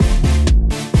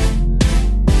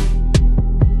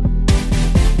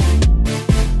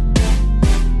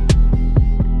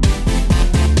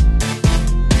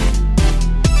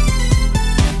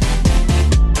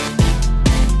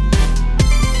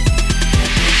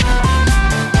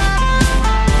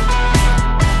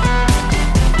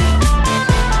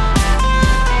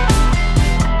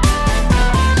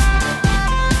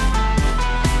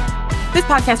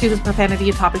podcast uses profanity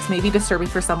and topics may be disturbing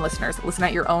for some listeners. Listen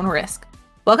at your own risk.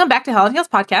 Welcome back to Hell and Heels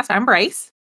Podcast. I'm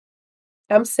Bryce.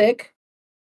 I'm sick.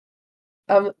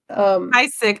 Hi,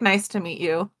 Sick. Nice to meet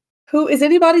you. Who is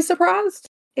anybody surprised?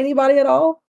 Anybody at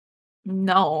all?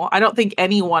 No, I don't think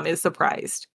anyone is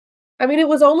surprised. I mean, it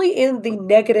was only in the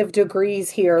negative degrees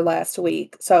here last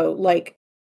week. So, like,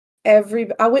 I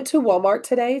went to Walmart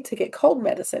today to get cold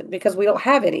medicine because we don't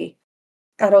have any.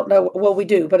 I don't know. Well, we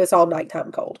do, but it's all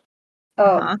nighttime cold.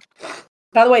 By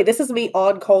the way, this is me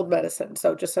on cold medicine,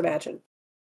 so just imagine.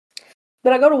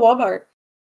 But I go to Walmart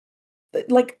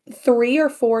like 3 or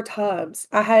 4 times.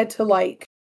 I had to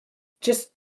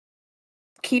just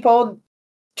keep on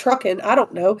trucking. I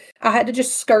don't know. I had to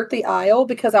just skirt the aisle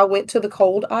because I went to the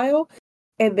cold aisle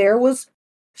and there was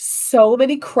so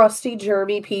many crusty,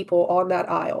 germy people on that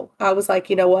aisle. I was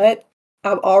like, you know what?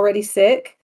 I'm already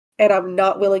sick and I'm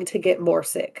not willing to get more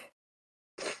sick.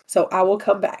 So I will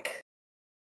come back.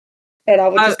 And I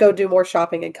would just go do more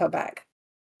shopping and come back.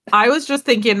 I was just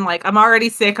thinking, like, I'm already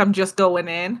sick. I'm just going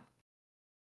in.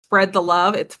 Spread the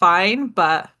love. It's fine.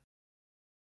 But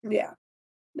yeah,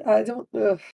 I don't.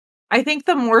 Ugh. I think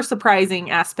the more surprising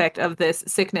aspect of this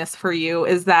sickness for you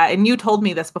is that, and you told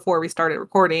me this before we started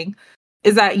recording,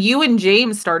 is that you and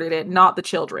James started it, not the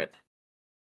children.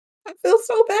 I feel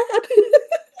so bad.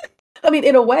 I mean,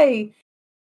 in a way,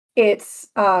 it's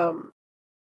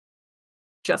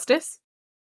justice.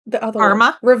 The other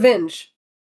karma, one. Revenge.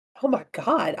 Oh my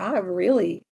God,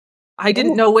 I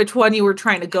didn't know which one you were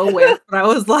trying to go with, but I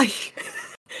was like,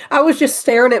 I was just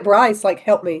staring at Bryce, like,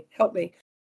 help me.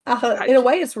 In a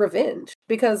way, it's revenge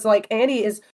because, like, Annie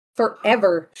is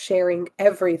forever sharing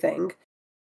everything,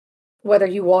 whether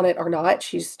you want it or not.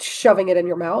 She's shoving it in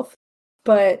your mouth.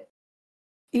 But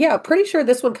yeah, pretty sure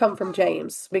this one come from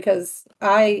James because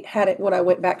I had it when I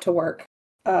went back to work.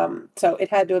 So it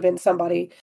had to have been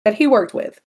somebody that he worked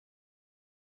with.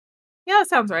 Yeah, that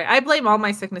sounds right. I blame all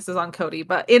my sicknesses on Cody,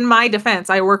 but in my defense,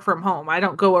 I work from home. I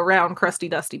don't go around crusty,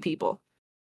 dusty people.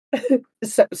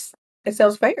 So, it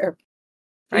sounds fair.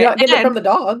 Right? You're not getting it from the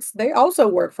dogs. They also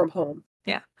work from home.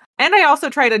 Yeah. And I also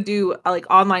try to do like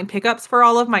online pickups for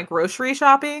all of my grocery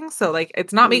shopping. So like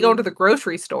it's not me going to the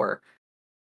grocery store.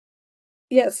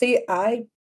 Yeah, see, I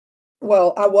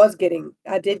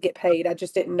did get paid. I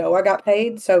just didn't know I got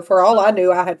paid. So for all I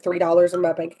knew, I had $3 in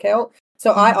my bank account.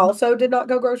 So I also did not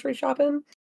go grocery shopping.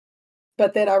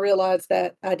 But then I realized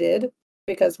that I did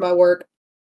because my work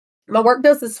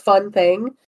does this fun thing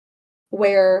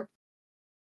where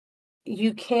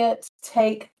you can't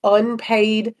take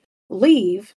unpaid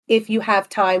leave if you have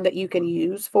time that you can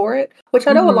use for it, which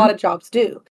I know a lot of jobs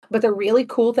do. But the really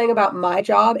cool thing about my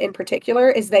job in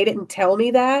particular is they didn't tell me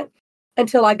that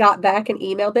until I got back and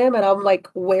emailed them. And I'm like,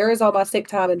 where is all my sick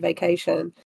time and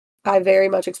vacation? I very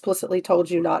much explicitly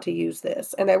told you not to use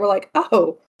this. And they were like,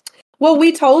 oh, well,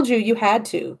 we told you you had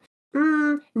to.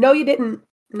 No, you didn't.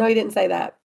 No, you didn't say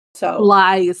that. So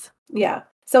lies. Yeah.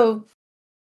 So,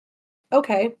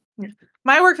 okay.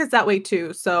 My work is that way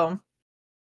too. So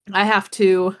I have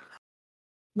to.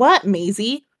 What,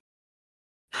 Maisie?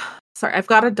 Sorry, I've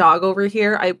got a dog over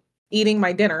here. I'm eating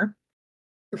my dinner.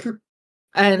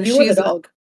 And she's a dog.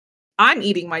 I'm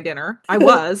eating my dinner. I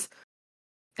was.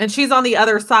 And she's on the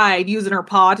other side using her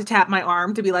paw to tap my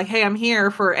arm to be like, hey, I'm here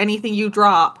for anything you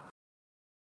drop.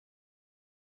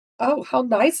 Oh, how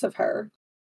nice of her.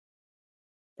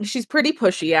 She's pretty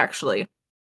pushy, actually.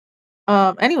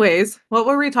 Anyways, what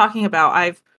were we talking about?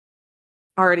 I've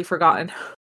already forgotten.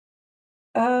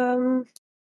 I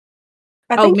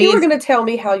think you were going to tell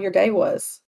me how your day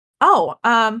was. Oh,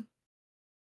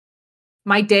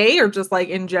 my day or just like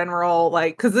in general,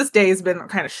 like, because this day has been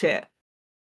kind of shit.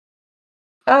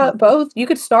 Both. You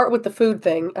could start with the food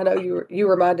thing. I know you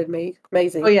reminded me,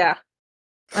 Maisie. Oh yeah,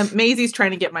 Maisie's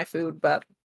trying to get my food, but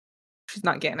she's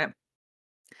not getting it.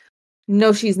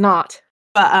 No, she's not.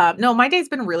 But no, my day's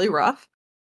been really rough.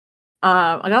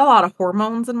 I got a lot of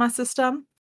hormones in my system.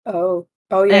 Oh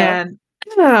yeah.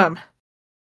 And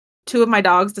 2 of my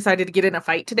dogs decided to get in a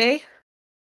fight today.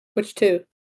 Which 2?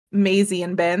 Maisie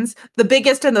and Ben's, the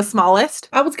biggest and the smallest.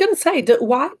 I was gonna say,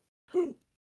 why?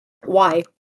 Why?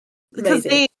 Because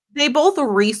they both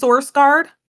resource guard,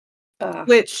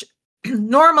 which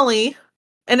normally,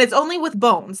 and it's only with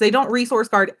bones. They don't resource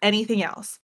guard anything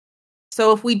else.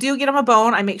 So if we do get them a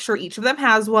bone, I make sure each of them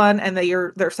has one, and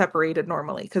they're separated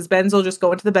normally. Because Ben's will just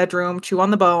go into the bedroom, chew on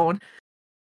the bone,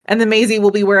 and then Maisie will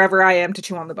be wherever I am to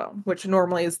chew on the bone, which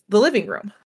normally is the living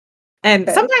room. And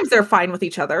sometimes they're fine with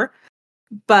each other,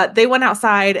 but they went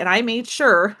outside, and I made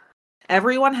sure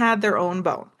everyone had their own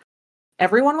bone.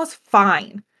 Everyone was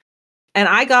fine. And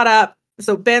I got up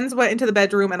So Ben's went into the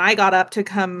bedroom and I got up to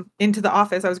come into the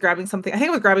office. I was grabbing something. I think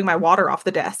I was grabbing my water off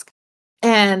the desk.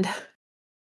 And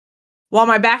while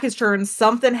my back is turned,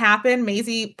 something happened.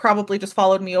 Maisie probably just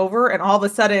followed me over, and all of a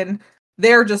sudden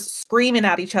they're just screaming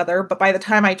at each other. But by the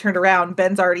time I turned around,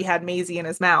 Ben's already had Maisie in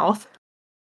his mouth.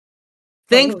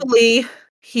 Thankfully,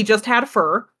 he just had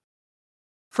fur.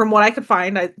 From what I could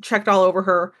find, I checked all over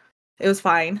her. It was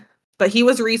fine. But he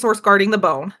was resource guarding the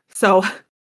bone. So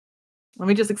let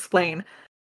me just explain.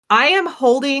 I am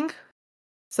holding...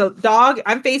 So dog,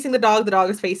 I'm facing the dog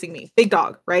is facing me. Big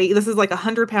dog, right? This is like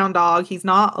 100-pound dog. He's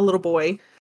not a little boy.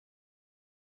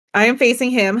 I am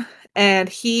facing him, and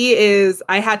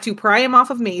I had to pry him off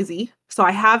of Maisie. So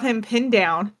I have him pinned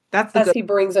down. That's the As he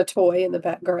brings a toy in the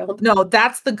background. No,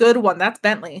 that's the good one. That's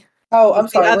Bentley. Oh, I'm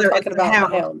sorry. We're talking about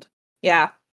the hound.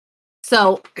 Yeah.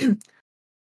 So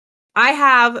I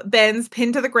have Ben's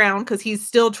pinned to the ground because he's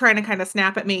still trying to kind of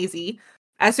snap at Maisie.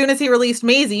 As soon as he released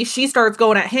Maisie, she starts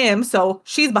going at him. So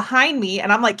she's behind me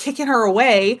and I'm like kicking her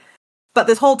away. But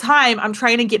this whole time I'm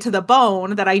trying to get to the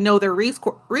bone that I know they're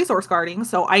resource guarding.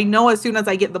 So I know as soon as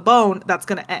I get the bone, that's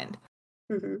going to end.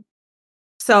 Mm-hmm.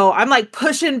 So I'm like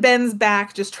pushing Ben's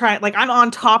back, just trying, like I'm on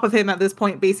top of him at this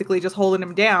point, basically just holding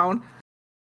him down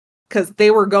because they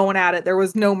were going at it. There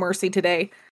was no mercy today.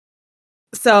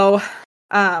 So,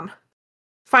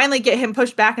 finally get him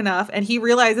pushed back enough and he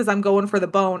realizes I'm going for the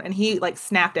bone and he like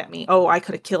snapped at me. Oh, I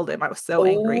could have killed him. I was so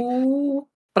angry.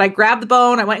 But I grabbed the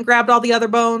bone. I went and grabbed all the other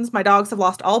bones. My dogs have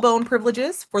lost all bone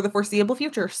privileges for the foreseeable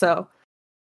future. So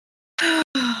the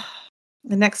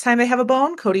next time they have a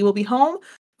bone, Cody will be home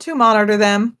to monitor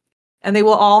them and they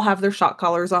will all have their shock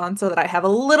collars on so that I have a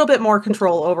little bit more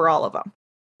control over all of them.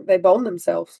 They bone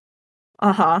themselves.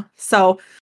 So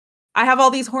I have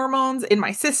all these hormones in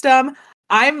my system.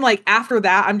 I'm like, after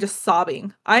that, I'm just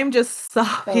sobbing.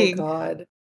 Oh, God.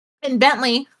 And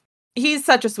Bentley, he's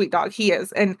such a sweet dog. He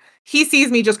is. And he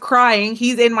sees me just crying.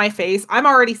 He's in my face. I'm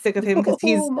already sick of him because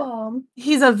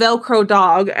he's a Velcro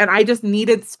dog and I just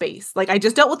needed space. Like I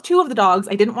just dealt with 2 of the dogs.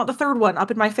 I didn't want the 3rd one up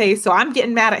in my face. So I'm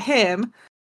getting mad at him.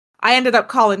 I ended up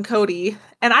calling Cody.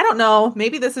 And I don't know,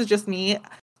 maybe this is just me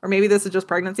or maybe this is just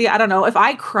pregnancy. I don't know. If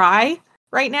I cry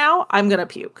right now, I'm going to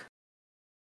puke.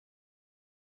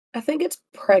 I think it's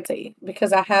pregnancy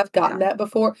because I have gotten that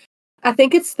before. I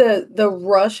think it's the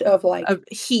rush of like of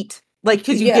heat, like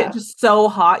because you get just so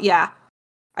hot. Yeah,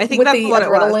 I think with that's the what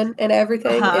adrenaline and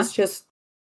everything. It's just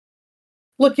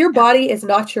look. Your body is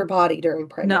not your body during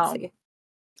pregnancy.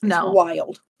 No, it's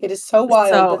wild. It is so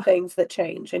wild the things that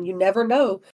change, and you never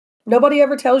know. Nobody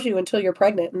ever tells you until you're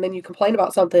pregnant, and then you complain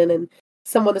about something, and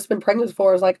someone that's been pregnant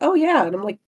before is like, "Oh yeah," and I'm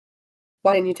like,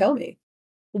 "Why didn't you tell me?"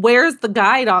 Where's the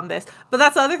guide on this? But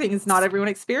that's the other thing is not everyone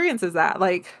experiences that.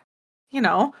 Like, you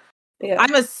know,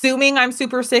 I'm assuming I'm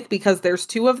super sick because there's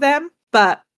 2 of them,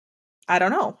 but I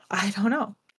don't know.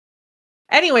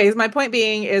 Anyways, my point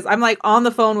being is I'm like on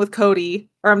the phone with Cody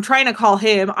or I'm trying to call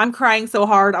him. I'm crying so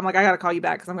hard. I'm like, I got to call you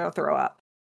back because I'm going to throw up.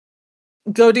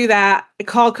 Go do that. I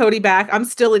call Cody back. I'm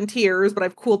still in tears, but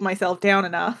I've cooled myself down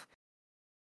enough.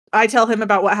 I tell him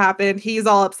about what happened. He's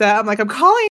all upset. I'm like, I'm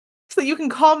calling so you can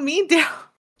calm me down.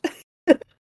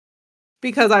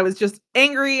 Because I was just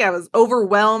angry. I was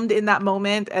overwhelmed in that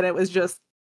moment and it was just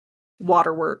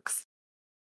waterworks.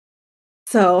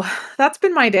 So that's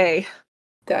been my day.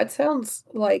 That sounds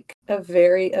like a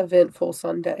very eventful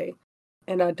Sunday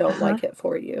and I don't like it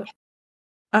for you.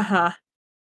 I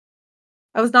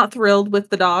was not thrilled with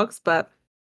the dogs, but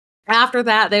after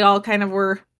that, they all kind of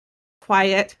were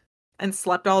quiet and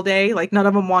slept all day. Like none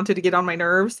of them wanted to get on my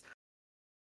nerves.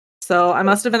 So I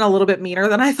must have been a little bit meaner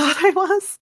than I thought I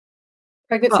was.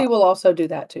 Pregnancy will also do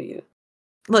that to you.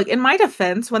 Look, in my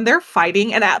defense, when they're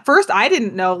fighting, and at first I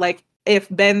didn't know like if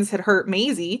Ben's had hurt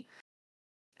Maisie,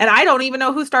 and I don't even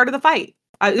know who started the fight.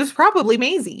 It was probably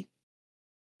Maisie.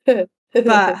 But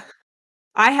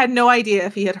I had no idea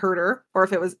if he had hurt her or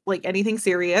if it was like anything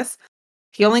serious.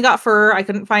 He only got fur. I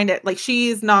couldn't find it. Like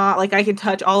she's not like I can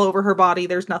touch all over her body.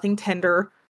 There's nothing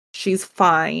tender. She's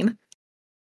fine.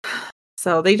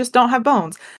 So they just don't have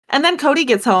bones. And then Cody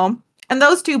gets home. And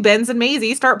those 2, Ben's and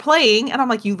Maisie, start playing. And I'm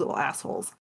like, you little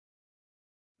assholes.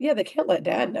 Yeah, they can't let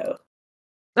Dad know.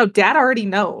 Oh, Dad already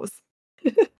knows.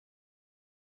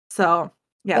 So,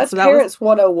 yeah. That's so that parents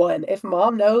 101. If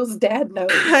Mom knows, Dad knows.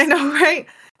 I know, right?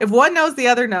 If one knows, the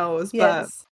other knows.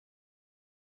 Yes.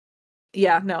 But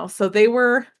yeah, no. So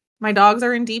my dogs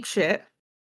are in deep shit.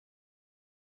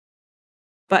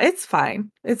 But it's fine.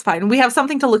 It's fine. We have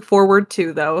something to look forward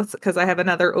to, though, because I have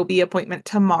another OB appointment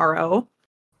tomorrow.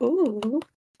 Ooh.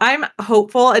 I'm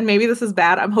hopeful, and maybe this is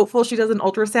bad. I'm hopeful she does an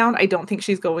ultrasound. I don't think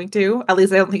she's going to. At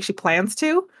least I don't think she plans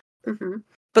to. Mm-hmm.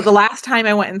 But the last time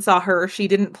I went and saw her, she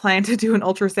didn't plan to do an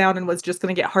ultrasound and was just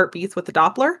going to get heartbeats with the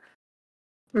Doppler.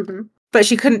 Mm-hmm. But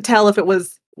she couldn't tell if it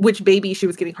was which baby she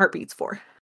was getting heartbeats for.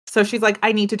 So she's like,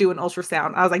 I need to do an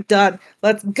ultrasound. I was like, done.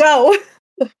 Let's go.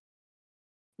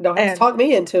 Don't have to talk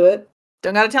me into it.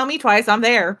 Don't got to tell me twice. I'm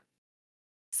there.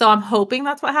 So I'm hoping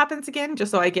that's what happens again,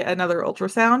 just so I get another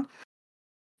ultrasound.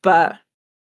 But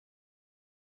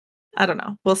I don't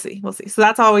know. We'll see. We'll see. So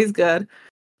that's always good.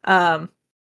 But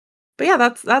yeah,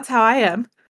 that's how I am.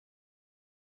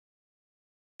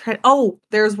 Oh,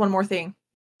 there's one more thing.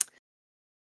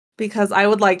 Because I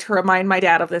would like to remind my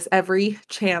dad of this every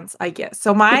chance I get.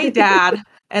 So my dad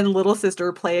and little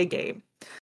sister play a game.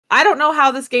 I don't know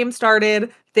how this game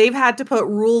started. They've had to put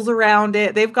rules around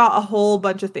it. They've got a whole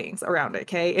bunch of things around it,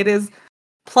 okay? It is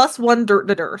 +1 dirt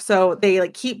to dirt. So they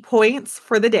like keep points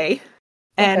for the day.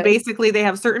 And basically they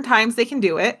have certain times they can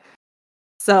do it.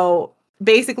 So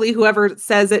basically whoever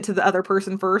says it to the other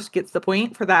person first gets the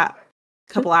point for that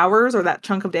couple hours or that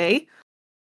chunk of day.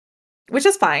 Which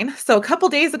is fine. So a couple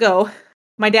days ago,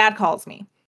 my dad calls me.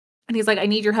 And he's like, I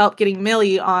need your help getting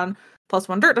Millie on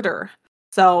 +1 dirt to dirt.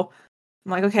 So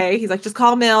I'm like, okay. He's like, just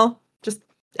call Mill. Just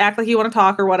act like you want to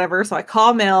talk or whatever. So I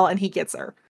call Mill and he gets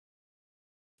her.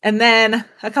 And then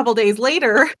a couple days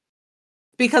later,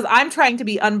 because I'm trying to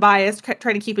be unbiased,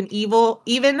 trying to keep an even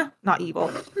trying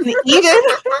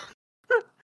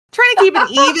to keep an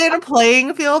even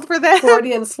playing field for them.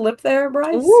 Freudian slip there,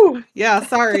 Bryce. Ooh, yeah,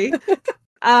 sorry.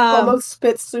 Almost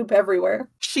spit soup everywhere.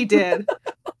 She did.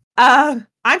 I'm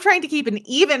trying to keep an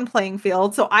even playing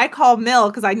field, so I call Mill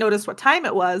because I noticed what time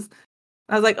it was.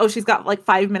 I was like, oh, she's got like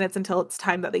 5 minutes until it's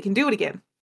time that they can do it again.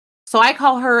 So I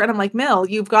call her and I'm like, Mill,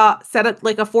 you've got set up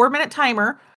like a 4-minute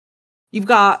timer.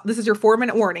 This is your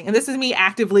 4-minute warning. And this is me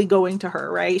actively going to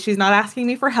her, right? She's not asking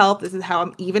me for help. This is how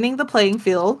I'm evening the playing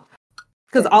field.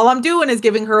 Because all I'm doing is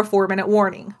giving her a 4-minute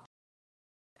warning.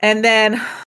 And then,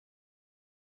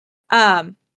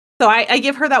 so I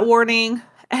give her that warning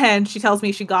and she tells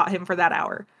me she got him for that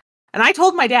hour. And I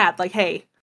told my dad, like, hey,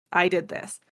 I did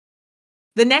this.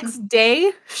 The next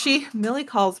day, Millie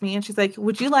calls me and she's like,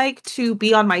 would you like to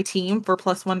be on my team for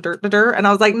 +1 dirt to dirt? And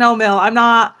I was like, no, Mill, I'm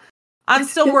not. I'm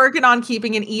still working on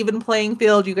keeping an even playing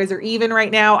field. You guys are even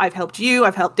right now. I've helped you.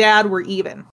 I've helped Dad. We're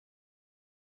even.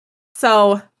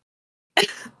 So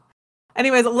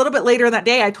anyways, a little bit later in that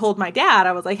day, I told my dad,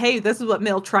 I was like, hey, this is what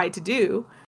Mill tried to do.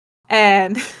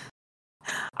 And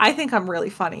I think I'm really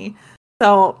funny.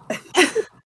 So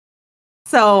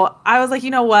I was like,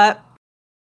 you know what?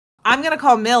 I'm going to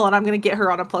call Mill and I'm going to get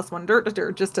her on a +1 dirt to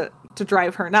dirt just to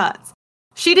drive her nuts.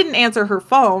 She didn't answer her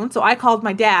phone. So I called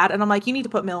my dad and I'm like, you need to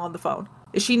put Mill on the phone.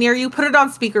 Is she near you? Put it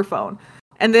on speakerphone.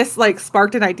 And this like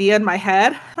sparked an idea in my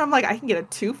head. I'm like, I can get a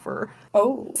twofer.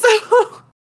 Oh.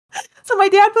 So my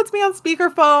dad puts me on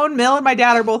speakerphone. Mill and my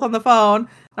dad are both on the phone.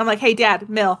 I'm like, hey, Dad,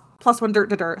 Mill, +1 dirt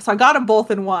to dirt. So I got them both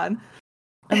in one.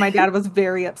 And my dad was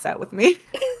very upset with me.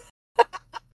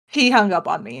 He hung up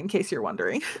on me, in case you're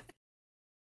wondering.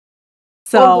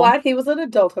 So well, I'm glad he was an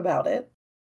adult about it.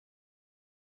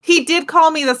 He did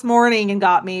call me this morning and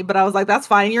got me, but I was like, that's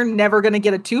fine. You're never going to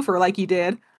get a twofer like you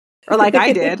did. Or like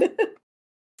I did.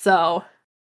 So,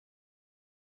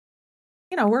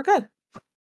 we're good.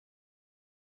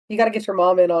 You got to get your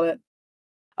mom in on it.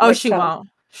 Oh, she won't.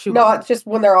 No, it's just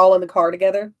when they're all in the car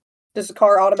together. Does the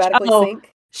car automatically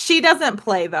sync? She doesn't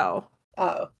play, though.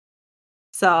 Oh.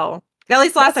 So, at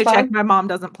least last I checked, my mom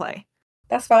doesn't play.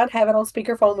 That's fine. Have it on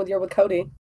speakerphone with Cody.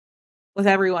 With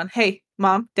everyone. Hey,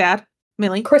 Mom, Dad,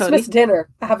 Millie, Christmas Cody. Dinner.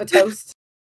 I have a toast.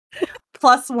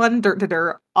 +1 dirt to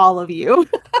dirt, all of you.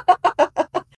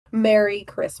 Merry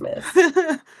Christmas.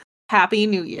 Happy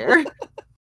New Year.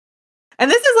 And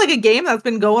this is like a game that's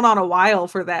been going on a while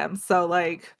for them. So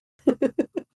like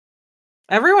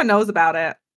everyone knows about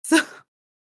it. So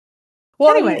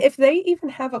well, anyway. I mean, if they even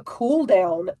have a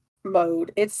cooldown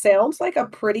mode, it sounds like a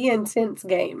pretty intense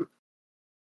game.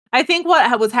 I think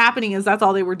what was happening is that's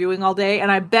all they were doing all day.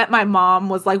 And I bet my mom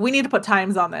was like, we need to put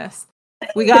times on this.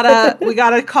 We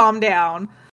gotta calm down.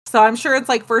 So I'm sure it's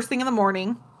like first thing in the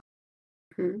morning.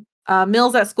 Mm-hmm.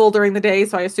 Mill's at school during the day,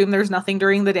 so I assume there's nothing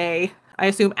during the day. I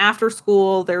assume after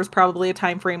school there's probably a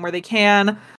time frame where they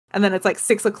can, and then it's like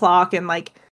 6:00 and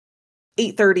like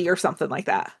 8:30 or something like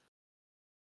that.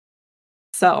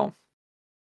 So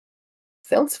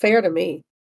sounds fair to me.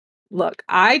 Look,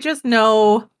 I just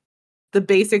know the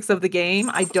basics of the game.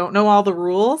 I don't know all the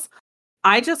rules.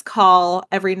 I just call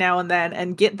every now and then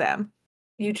and get them.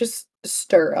 You just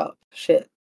stir up shit.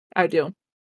 I do.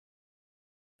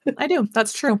 I do.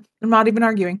 That's true. I'm not even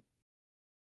arguing.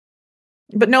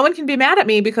 But no one can be mad at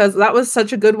me because that was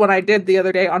such a good one I did the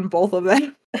other day on both of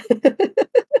them.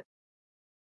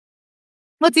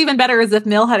 What's even better is if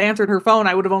Mill had answered her phone,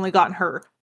 I would have only gotten her.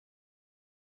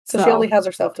 So she only has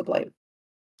herself to blame.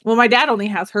 Well, my dad only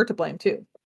has her to blame, too.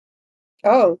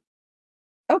 Oh.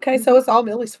 Okay, so it's all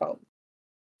Millie's fault.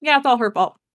 Yeah, it's all her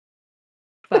fault.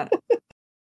 But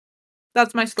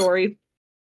that's my story.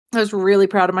 I was really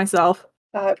proud of myself.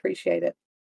 I appreciate it.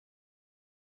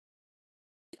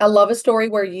 I love a story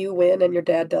where you win and your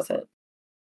dad doesn't.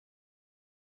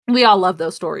 We all love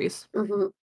those stories. Mm-hmm.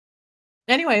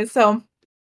 Anyways, so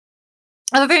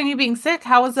other than you being sick,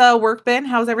 how has work been?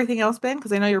 How's everything else been?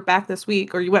 Because I know you're back this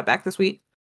week, or you went back this week.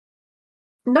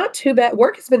 Not too bad.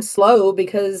 Work has been slow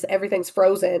because everything's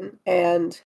frozen,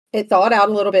 and it thawed out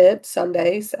a little bit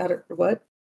Sunday, Saturday, what?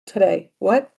 Today.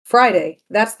 What? Friday.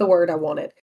 That's the word I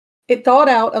wanted. It thawed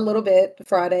out a little bit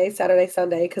Friday, Saturday,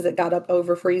 Sunday, because it got up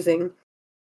over freezing.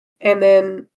 And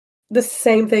then the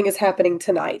same thing is happening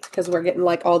tonight because we're getting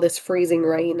like all this freezing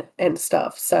rain and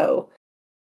stuff. So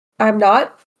I'm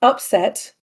not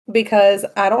upset because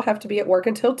I don't have to be at work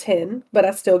until 10, but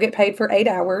I still get paid for 8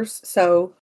 hours.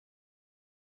 So,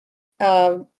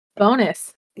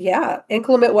 bonus. Yeah,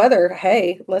 inclement weather.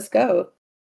 Hey, let's go.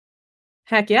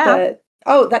 Heck yeah.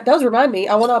 But, that does remind me.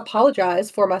 I want to apologize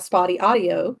for my spotty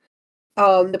audio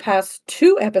the past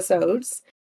 2 episodes,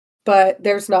 but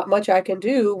there's not much I can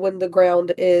do when the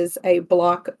ground is a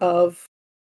block of,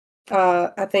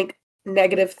 I think,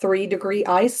 -3-degree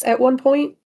ice at one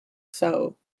point.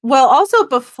 So. Well, also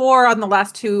before on the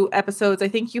last 2 episodes, I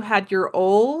think you had your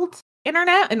old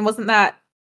internet, and wasn't that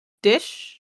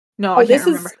Dish? No, I can't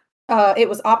remember. It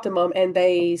was Optimum, and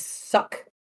they suck.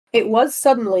 It was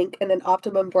Suddenlink, and then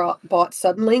Optimum bought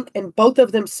Suddenlink, and both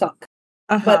of them suck.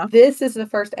 But this is the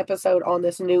first episode on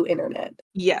this new internet.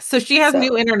 Yes, so she has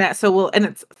new internet, and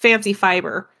it's fancy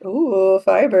fiber. Ooh,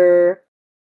 fiber.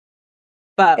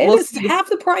 But and it's half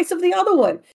the price of the other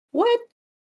one. What?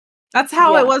 That's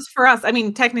how it was for us. I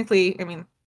mean, technically,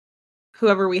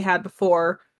 whoever we had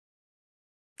before,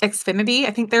 Xfinity,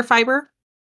 I think they're fiber.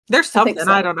 There's something,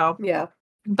 I don't know. Yeah.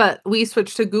 But we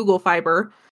switched to Google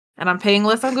Fiber, and I'm paying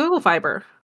less on Google Fiber.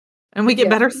 And we get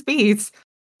better speeds.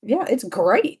 Yeah, it's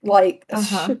great. Like,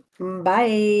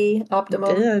 bye,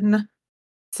 Optimum. Done.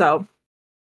 So,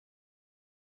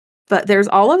 but there's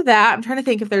all of that. I'm trying to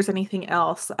think if there's anything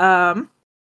else. Do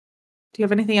you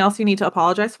have anything else you need to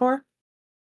apologize for?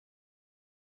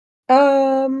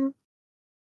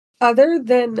 Other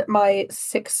than my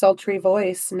sick, sultry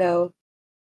voice, no.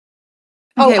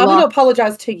 Okay, I'm gonna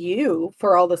apologize to you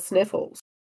for all the sniffles.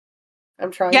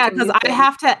 I'm trying to because I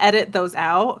have to edit those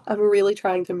out. I'm really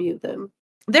trying to mute them.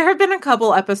 There have been a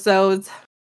couple episodes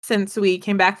since we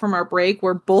came back from our break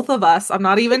where both of us, I'm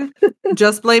not even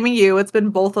just blaming you, it's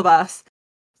been both of us.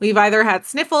 We've either had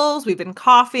sniffles, we've been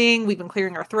coughing, we've been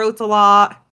clearing our throats a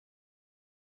lot.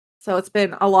 So it's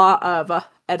been a lot of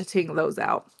editing those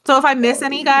out. So if I miss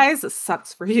any, guys, it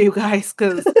sucks for you guys,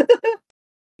 because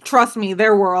trust me,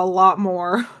 there were a lot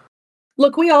more.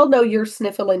 Look, we all know you're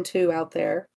sniffling too out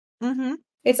there. Mm-hmm.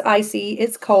 It's icy,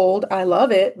 it's cold, I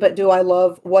love it, but do I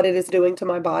love what it is doing to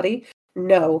my body?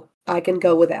 No, I can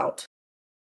go without.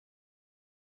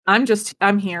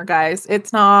 I'm here, guys.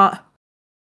 It's not...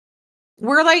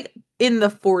 We're like in the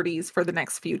 40s for the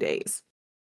next few days.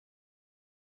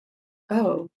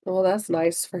 Oh, well, that's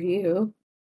nice for you.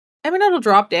 I mean, it'll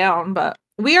drop down, but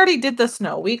we already did the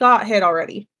snow. We got hit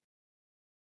already.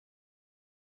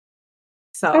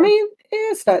 So. I mean,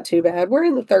 it's not too bad. We're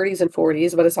in the 30s and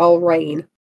 40s, but it's all rain.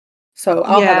 So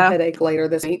I'll have a headache later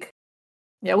this week.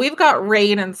 Yeah, we've got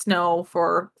rain and snow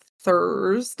for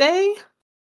Thursday.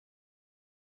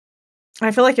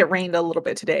 I feel like it rained a little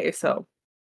bit today, so.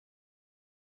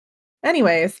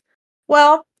 Anyways,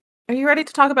 well, are you ready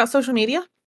to talk about social media?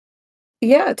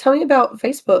 Yeah, tell me about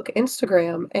Facebook,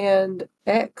 Instagram, and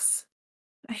X.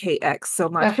 I hate X so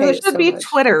much. It should be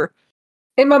Twitter.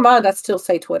 In my mind, I still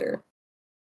say Twitter.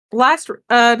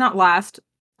 Not last,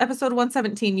 episode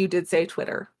 117, you did say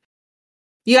Twitter.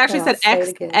 You actually said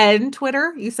X and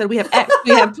Twitter. You said we have X,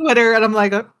 we have Twitter, and I'm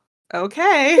like,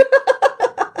 okay.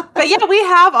 But yeah, we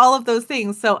have all of those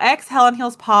things. So X, Hell on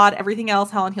Heels Pod, everything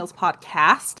else, Hell on Heels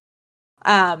Podcast.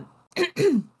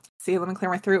 See, let me clear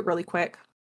my throat really quick.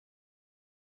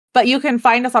 But you can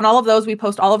find us on all of those. We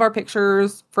post all of our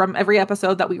pictures from every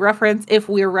episode that we reference. If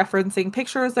we're referencing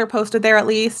pictures, they're posted there at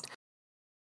least.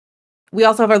 We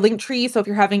also have our link tree. So if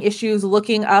you're having issues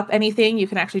looking up anything, you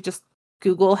can actually just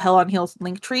Google Hell on Heels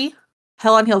link tree,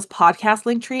 Hell on Heels podcast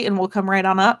link tree, and we'll come right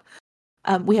on up.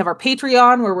 We have our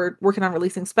Patreon where we're working on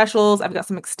releasing specials. I've got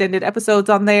some extended episodes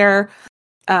on there.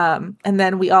 And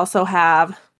then we also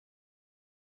have,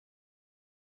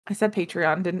 I said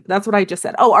Patreon. That's what I just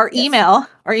said. Oh, our email.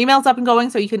 Our email's up and going,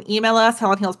 so you can email us,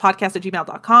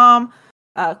 helenhealspodcast@gmail.com.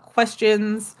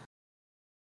 Questions,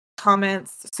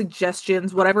 comments,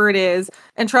 suggestions, whatever it is.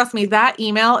 And trust me, that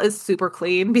email is super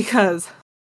clean because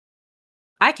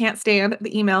I can't stand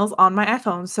the emails on my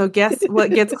iPhone. So guess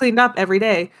what gets cleaned up every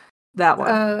day? That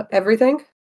one. Everything?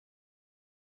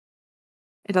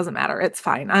 It doesn't matter. It's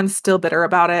fine. I'm still bitter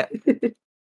about it.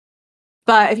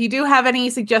 But if you do have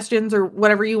any suggestions or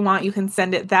whatever you want, you can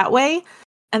send it that way.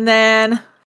 And then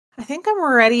I think I'm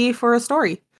ready for a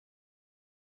story.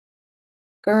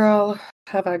 Girl,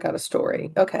 have I got a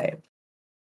story? Okay.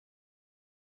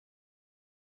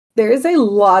 There is a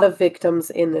lot of victims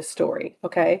in this story,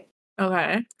 okay?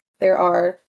 Okay. There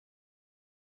are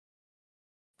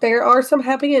some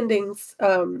happy endings,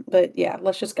 but yeah,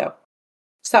 let's just go.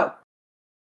 So,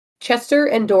 Chester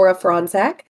and Dora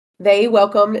Franzak, they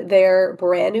welcomed their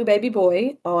brand new baby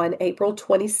boy on April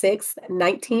 26th,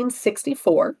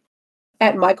 1964,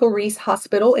 at Michael Reese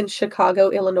Hospital in Chicago,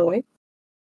 Illinois.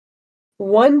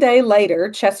 One day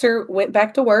later, Chester went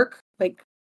back to work.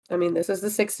 This is the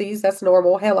 60s. That's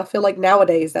normal. Hell, I feel like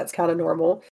nowadays that's kind of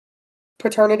normal.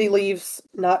 Paternity leave's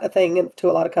not a thing to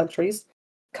a lot of countries.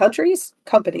 Companies,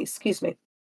 excuse me.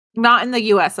 Not in the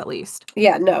US, at least.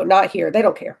 Yeah, no, not here. They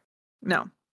don't care.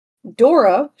 No.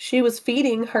 Dora, she was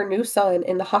feeding her new son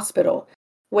in the hospital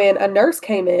when a nurse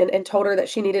came in and told her that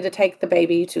she needed to take the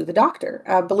baby to the doctor.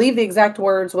 I believe the exact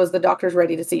words was, "The doctor's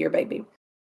ready to see your baby."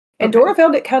 And Okay. Dora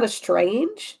found it kind of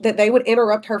strange that they would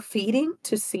interrupt her feeding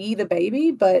to see the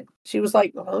baby, but she was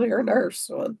like, "Oh, you're a nurse."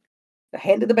 So I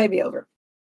handed the baby over.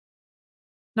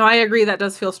 No, I agree. That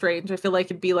does feel strange. I feel like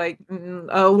it'd be like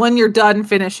when you're done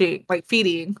finishing, like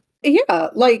feeding. Yeah,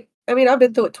 I've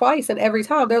been through it twice, and every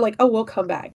time they're like, "Oh, we'll come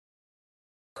back."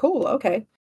 Cool, okay.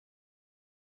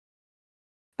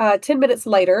 10 minutes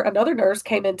later, another nurse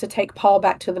came in to take Paul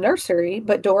back to the nursery,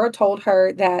 but Dora told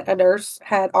her that a nurse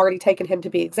had already taken him to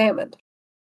be examined.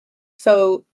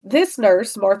 So this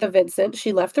nurse, Martha Vincent,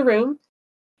 she left the room.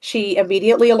 She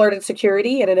immediately alerted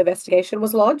security and an investigation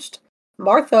was launched.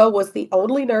 Martha was the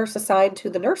only nurse assigned to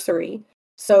the nursery,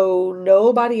 so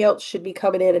nobody else should be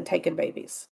coming in and taking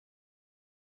babies.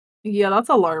 Yeah, that's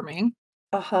alarming.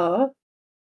 Uh-huh.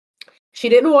 She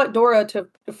didn't want Dora to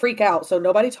freak out, so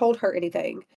nobody told her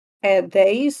anything. And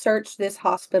they searched this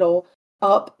hospital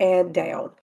up and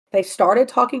down. They started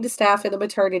talking to staff in the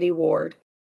maternity ward.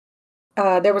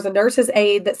 There was a nurse's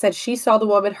aide that said she saw the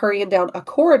woman hurrying down a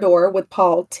corridor with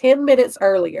Paul 10 minutes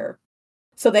earlier.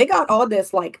 So they got on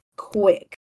this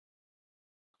quick.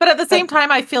 But at the same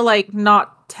time, I feel like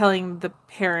not telling the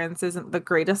parents isn't the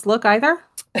greatest look either.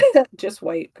 Just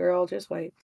wait, girl, just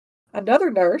wait. Another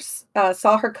nurse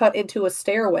saw her cut into a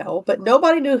stairwell, but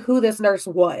nobody knew who this nurse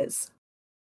was.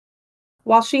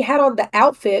 While she had on the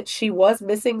outfit, she was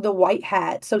missing the white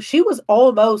hat, so she was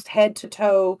almost head to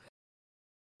toe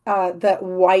that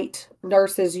white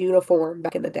nurse's uniform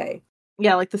back in the day.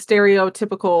 Yeah, like the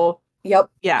stereotypical. Yep.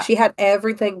 Yeah. She had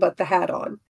everything but the hat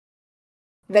on.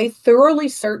 They thoroughly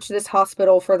searched this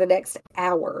hospital for the next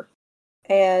hour,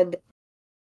 and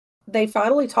they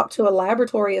finally talked to a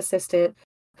laboratory assistant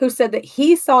who said that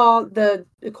he saw the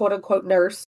quote-unquote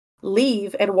nurse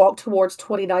leave and walk towards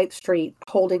 29th Street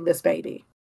holding this baby.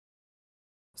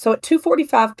 So at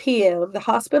 2:45 p.m., the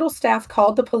hospital staff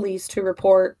called the police to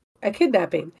report a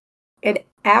kidnapping. An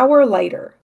hour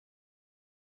later.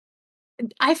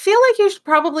 I feel like you should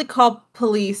probably call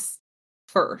police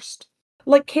first.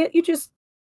 Can't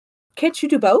you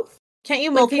do both? Can't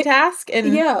you multitask?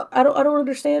 Yeah, I don't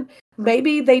understand.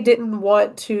 Maybe they didn't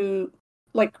want to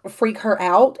freak her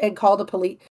out and call the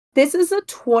police. This is a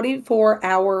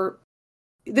 24-hour.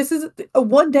 This is a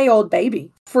 1-day-old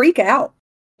baby. Freak out.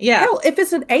 Yeah. Hell, if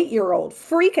it's an 8-year-old,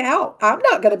 freak out. I'm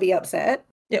not going to be upset.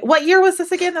 Yeah. What year was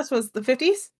this again? This was the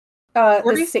 50s? The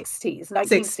 60s,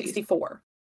 1964.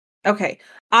 60s. Okay.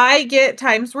 I get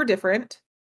times were different.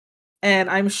 And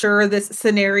I'm sure this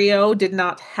scenario did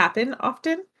not happen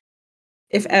often,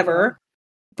 if ever.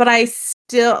 But I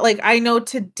still, I know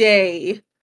today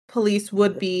police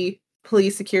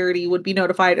security would be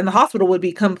notified and the hospital would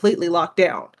be completely locked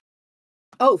down.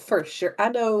 Oh, for sure. I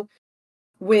know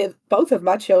with both of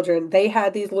my children, they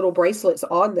had these little bracelets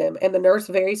on them. And the nurse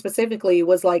very specifically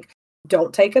was like,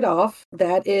 don't take it off.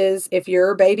 That is, if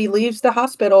your baby leaves the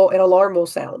hospital, an alarm will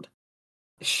sound.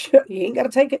 You ain't got to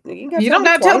take it. You don't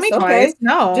got to tell me twice.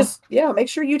 No. Just, make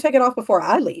sure you take it off before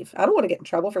I leave. I don't want to get in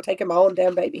trouble for taking my own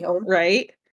damn baby home.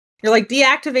 Right. You're like,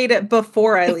 deactivate it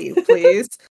before I leave, please.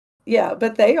 Yeah,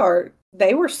 but they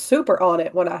were super on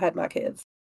it when I had my kids.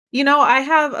 I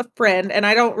have a friend, and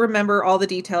I don't remember all the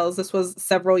details. This was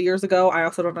several years ago. I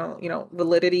also don't know,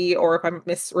 validity or if I'm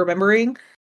misremembering.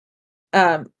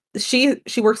 She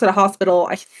works at a hospital,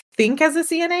 I think as a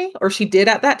CNA, or she did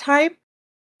at that time.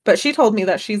 But she told me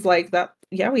that she's like that.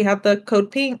 Yeah, we had the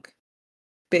code pink.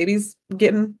 Baby's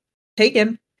getting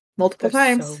taken multiple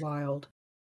That's so times. wild.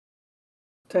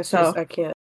 That's just, So I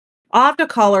can't. I'll have to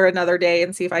call her another day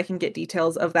and see if I can get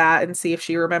details of that and see if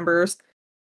she remembers.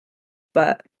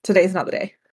 But today's not the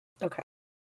day. Okay.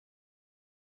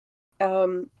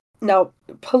 Now,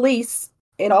 police,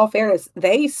 in all fairness,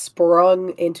 they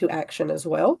sprung into action as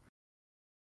well.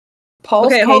 Paul's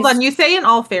Okay, hold case. on. You say in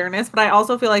all fairness, but I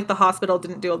also feel like the hospital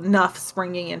didn't do enough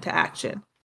springing into action.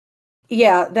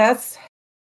 Yeah,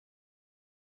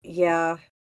 yeah.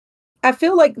 I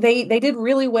feel like they did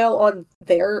really well on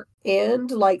their end.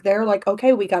 Like, they're like,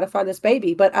 okay, we got to find this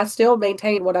baby. But I still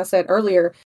maintain what I said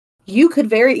earlier. You could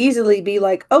very easily be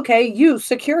like, okay, you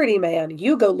security man,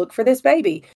 you go look for this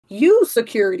baby. You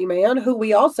security man, who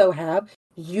we also have,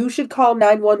 you should call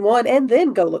 911 and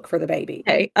then go look for the baby.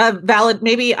 Okay,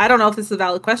 maybe, I don't know if this is a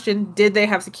valid question. Did they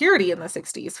have security in the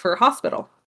 60s for a hospital?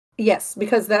 Yes,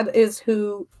 because that is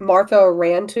who Martha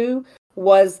ran to,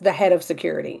 was the head of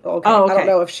security. Okay. Oh, I don't okay.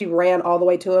 know if she ran all the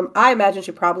way to him. I imagine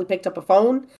she probably picked up a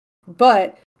phone,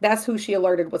 but that's who she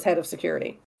alerted was head of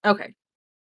security. Okay.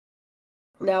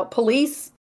 Now,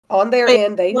 police, on their Wait,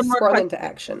 end, they one more sprung question. into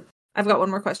action. I've got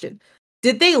one more question.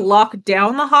 Did they lock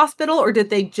down the hospital or did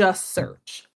they just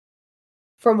search?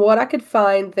 From what I could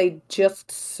find, they just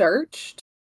searched.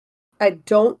 I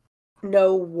don't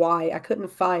know why. I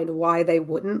couldn't find why they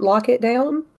wouldn't lock it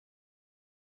down.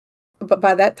 But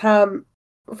by that time,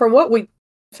 from what we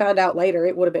found out later,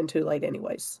 it would have been too late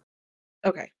anyways.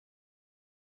 Okay.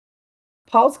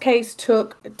 Paul's case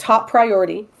took top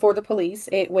priority for the police.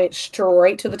 It went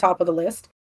straight to the top of the list.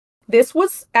 This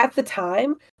was, at the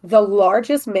time, the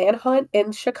largest manhunt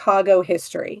in Chicago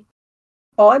history.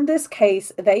 On this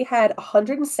case, they had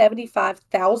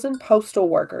 175,000 postal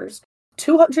workers,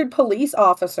 200 police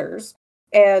officers,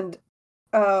 and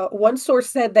one source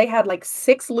said they had like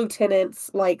 6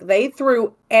 lieutenants. Like, they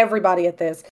threw everybody at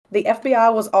this. The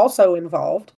FBI was also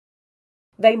involved.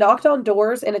 They knocked on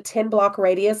doors in a 10-block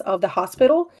radius of the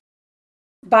hospital.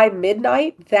 By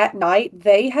midnight that night,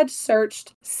 they had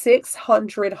searched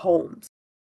 600 homes.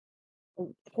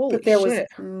 Holy But there was shit.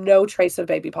 no trace of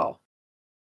baby Paul.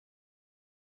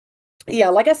 Yeah,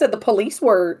 like I said, the police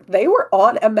they were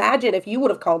on. Imagine if you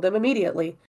would have called them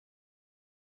immediately.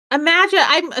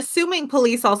 I'm assuming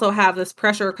police also have this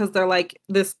pressure because they're like,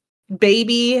 this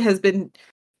baby has been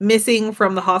missing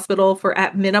from the hospital for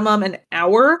at minimum an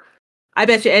hour. I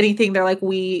bet you anything they're like,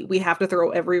 we have to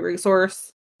throw every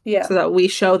resource Yeah. so that we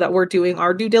show that we're doing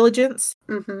our due diligence.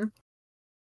 Mm-hmm.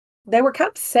 They were kind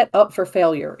of set up for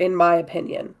failure, in my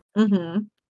opinion. Mm-hmm.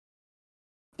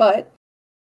 But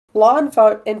law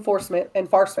enforcement.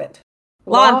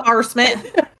 Law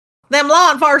enforcement. Them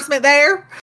law enforcement there.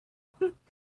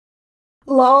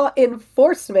 Law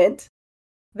enforcement.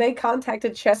 They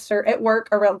contacted Chester at work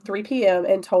around 3 p.m.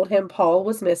 and told him Paul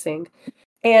was missing.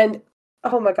 And,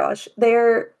 oh my gosh,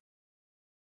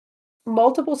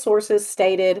 multiple sources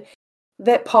stated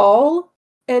that Paul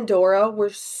and Dora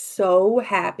were so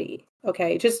happy.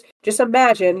 Okay, just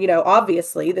imagine,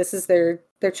 obviously this is their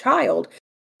child.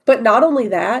 But not only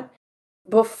that,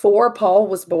 before Paul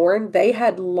was born, they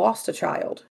had lost a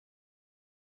child.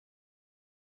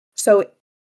 So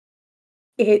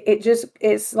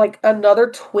it's like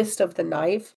another twist of the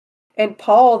knife. And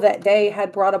Paul that day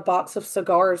had brought a box of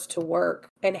cigars to work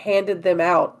and handed them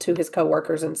out to his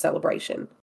coworkers in celebration.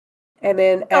 And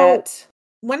then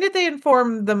when did they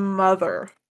inform the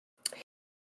mother?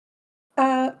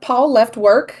 Paul left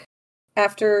work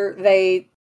after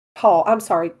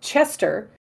Chester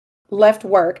left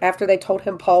work after they told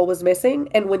him Paul was missing.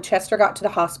 And when Chester got to the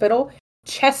hospital,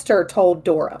 Chester told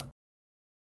Dora.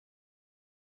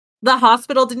 The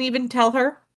hospital didn't even tell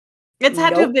her? It's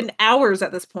had to have been hours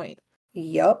at this point.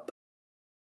 Yup.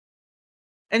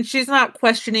 And she's not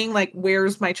questioning, like,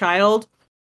 where's my child?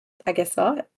 I guess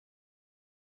not.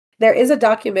 There is a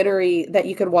documentary that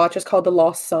you can watch. It's called The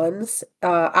Lost Sons.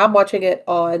 I'm watching it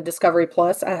on Discovery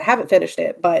Plus. I haven't finished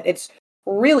it, but it's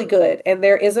really good. And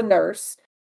there is a nurse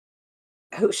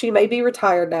who, she may be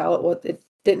retired now. It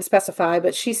didn't specify,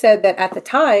 but she said that at the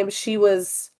time she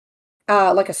was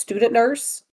like a student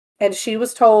nurse, and she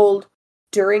was told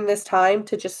during this time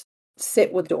to just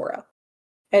sit with Dora.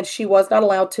 And she was not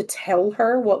allowed to tell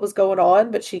her what was going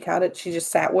on, but she just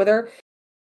sat with her.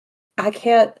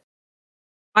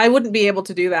 I wouldn't be able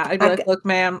to do that. I'd be like, look,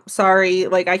 ma'am, sorry.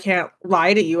 Like, I can't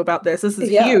lie to you about this. This is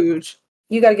huge.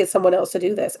 You gotta get someone else to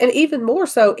do this. And even more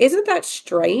so, isn't that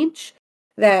strange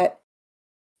that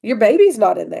your baby's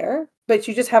not in there, but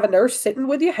you just have a nurse sitting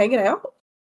with you hanging out?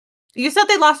 You said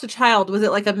they lost a child. Was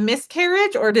it like a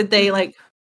miscarriage or did they Mhm. like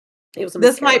It was a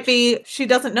this might miscarriage. be she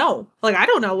doesn't know. Like I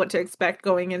don't know what to expect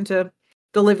going into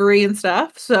delivery and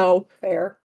stuff. So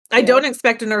Fair. I Yeah. don't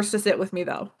expect a nurse to sit with me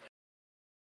though.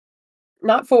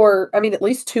 Not for, I mean, at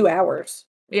least 2 hours.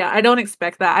 Yeah, I don't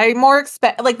expect that. I more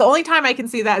expect like the only time I can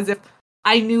see that is if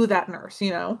I knew that nurse,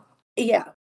 you know.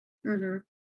 Yeah. Mhm.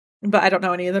 But I don't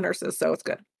know any of the nurses, so it's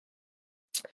good.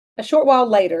 A short while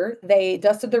later, they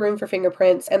dusted the room for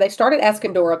fingerprints and they started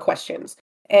asking Dora questions.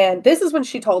 And this is when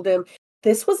she told them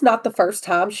this was not the first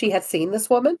time she had seen this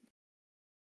woman,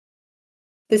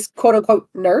 this quote unquote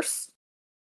nurse.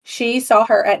 She saw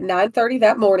her at 9:30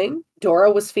 that morning.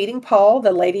 Dora was feeding Paul.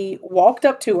 The lady walked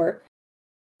up to her,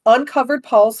 uncovered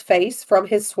Paul's face from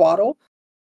his swaddle,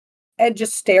 and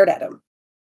just stared at him.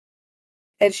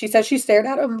 And she said she stared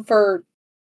at him for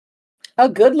a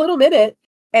good little minute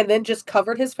and then just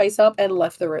covered his face up and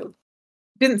left the room.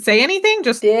 Didn't say anything,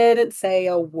 just Didn't say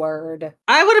a word.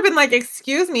 I would have been like,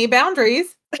 "Excuse me,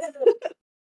 boundaries,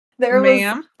 There was,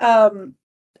 ma'am."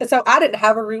 so I didn't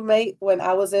have a roommate when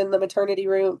I was in the maternity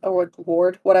room or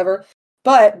ward, whatever.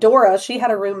 But Dora, she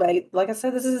had a roommate. Like I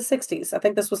said, this is the 60s. I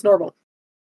think this was normal.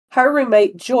 Her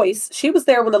roommate, Joyce, she was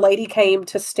there when the lady came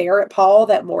to stare at Paul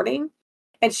that morning.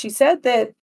 And she said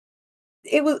that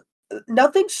it was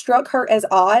nothing struck her as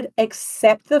odd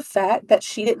except the fact that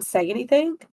she didn't say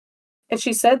anything. And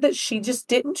she said that she just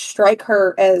didn't strike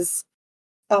her as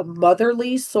a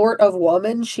motherly sort of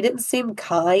woman. She didn't seem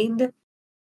kind.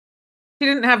 She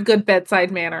didn't have good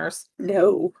bedside manners.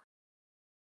 No.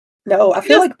 No, I She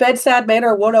feel just like bedside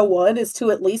manner 101 is to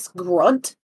at least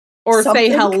grunt or say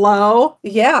something. hello.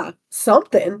 Yeah,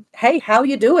 something. "Hey, how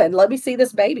you doing? Let me see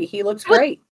this baby. He looks I would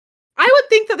great." I would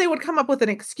think that they would come up with an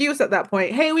excuse at that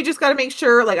point. "Hey, we just gotta make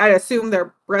sure," like, I assume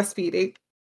they're breastfeeding.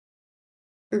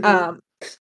 Mhm. Um,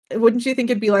 wouldn't you think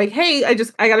it'd be like, "Hey, I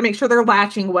gotta make sure they're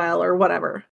latching well," or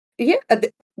whatever. Yeah,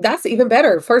 that's even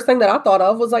better. First thing that I thought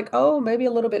of was like, "Oh, maybe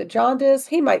a little bit of jaundice.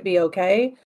 He might be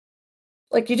okay."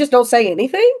 Like, you just don't say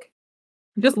anything?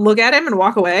 Just look at him and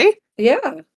walk away?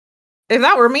 Yeah. If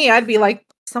that were me, I'd be like,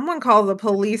 "Someone call the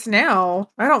police now.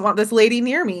 I don't want this lady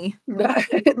near me."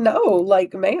 No,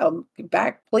 like, "Ma'am,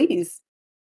 back, please."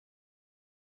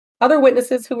 Other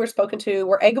witnesses who were spoken to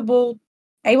were able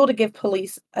to give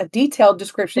police a detailed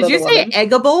description Did of you the say woman.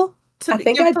 eggable to I b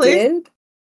think give I police? did.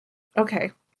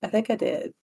 Okay. I think I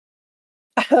did.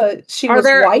 She Are was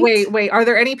there white. wait, are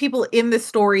there any people in this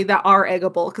story that are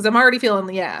eggable? Because 'Cause I'm already feeling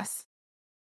the yes.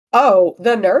 Oh,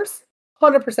 the nurse?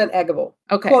 100% eggable.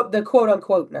 Okay. The quote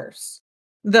unquote nurse.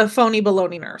 The phony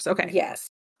baloney nurse, okay. Yes,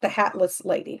 the hatless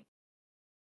lady.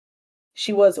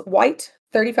 She was white,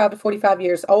 35 to 45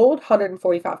 years old,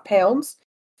 145 pounds,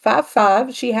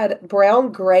 5'5". She had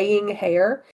brown graying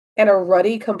hair and a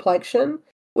ruddy complexion,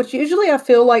 which usually I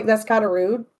feel like that's kind of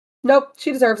rude. Nope,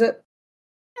 she deserves it.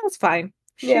 That's fine.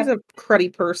 She's Yeah. a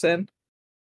cruddy person.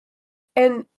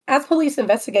 And as police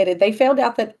investigated, they found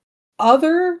out that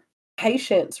other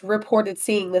patients reported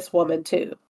seeing this woman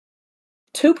too.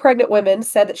 Two pregnant women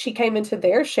said that she came into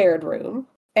their shared room,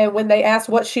 and when they asked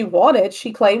what she wanted,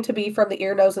 she claimed to be from the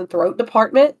ear, nose, and throat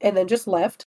department and then just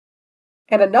left.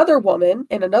 And another woman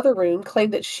in another room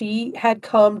claimed that she had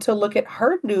come to look at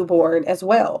her newborn as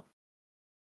well.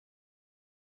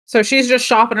 So she's just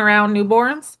shopping around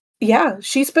newborns, Yeah,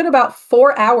 she spent about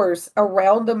 4 hours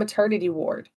around the maternity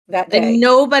ward that and day,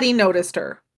 nobody noticed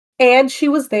her, and she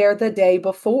was there the day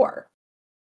before.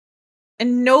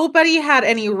 and nobody had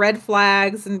any red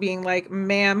flags and being like,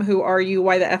 "Ma'am, who are you?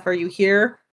 Why the F are you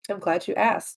here?" I'm glad you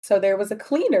asked. So there was a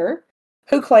cleaner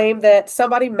who claimed that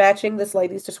somebody matching this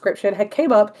lady's description had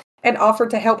came up and offered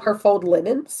to help her fold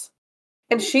linens.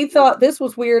 And she thought this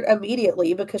was weird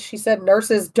immediately because she said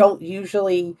nurses don't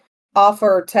usually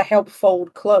offer to help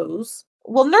fold clothes.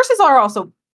 Well, nurses are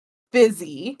also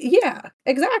busy. Yeah,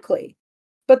 exactly.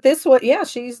 But this one, yeah,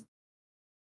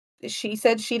 she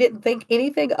said she didn't think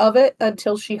anything of it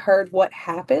until she heard what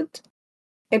happened.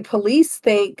 And police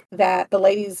think that the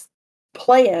lady's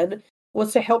plan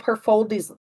was to help her fold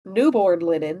these newborn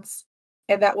linens,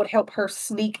 and that would help her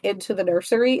sneak into the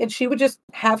nursery, and she would just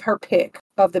have her pick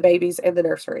of the babies in the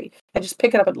nursery and just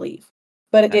pick it up and leave.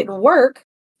 But it Okay. didn't work,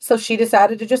 so she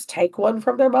decided to just take one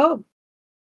from their mom.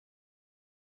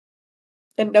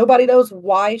 And nobody knows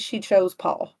why she chose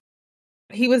Paul.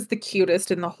 He was the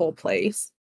cutest in the whole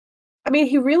place. I mean,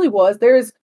 he really was.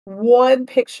 There's one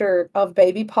picture of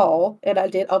baby Paul, and I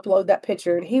did upload that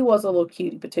picture, and he was a little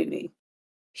cutie patootie.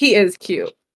 He is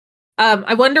cute.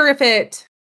 I wonder if it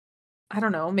I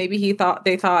don't know, maybe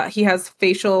they thought he has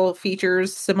facial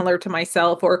features similar to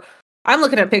myself, or I'm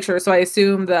looking at pictures, so I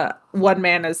assume the one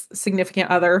man is significant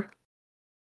other.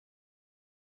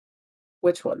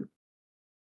 Which one?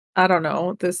 I don't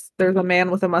know. There's a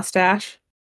man with a mustache.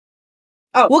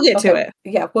 Oh, We'll get to okay. it.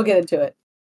 Yeah, we'll get into it.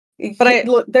 But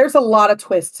Look, there's a lot of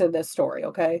twists in this story,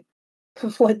 okay?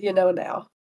 Let you know now.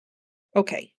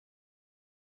 okay.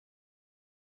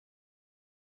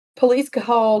 Police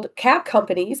called cab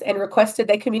companies and requested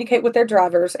they communicate with their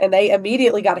drivers, and they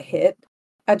immediately got a hit.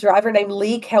 A driver named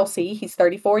Lee Kelsey, he's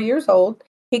 34 years old.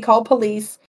 He called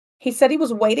police. He said he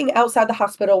was waiting outside the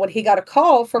hospital when he got a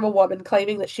call from a woman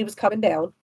claiming that she was coming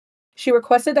down. She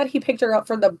requested that he picked her up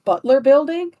from the Butler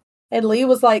building, and Lee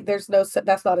was like, that's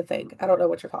not a thing. I don't know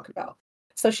what you're talking about.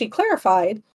 So she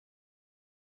clarified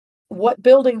what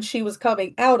building she was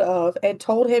coming out of and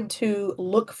told him to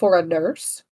look for a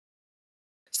nurse.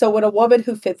 So when a woman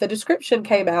who fit the description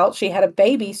came out, she had a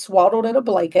baby swaddled in a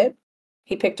blanket.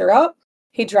 He picked her up,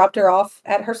 he dropped her off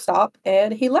at her stop,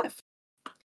 and he left.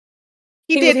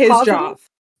 He did his job.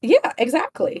 Yeah,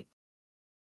 exactly.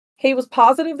 He was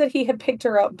positive that he had picked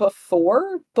her up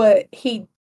before, but he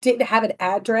didn't have an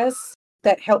address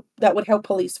that would help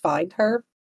police find her.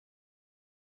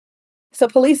 So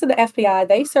police and the FBI,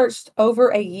 they searched over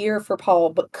a year for Paul,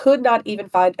 but could not even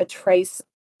find a trace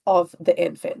of the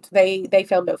infant. They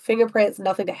found no fingerprints,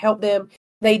 nothing to help them.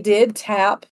 They did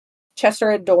tap Chester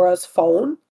and Dora's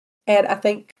phone, and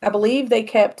I believe they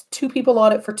kept 2 people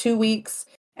on it for 2 weeks.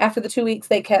 After the 2 weeks,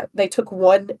 they took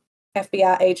one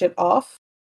FBI agent off.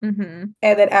 Mm-hmm.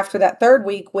 And then after that 3rd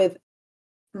week, with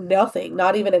nothing,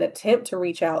 not even an attempt to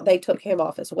reach out, they took him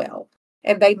off as well.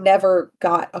 And they never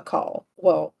got a call.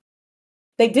 Well,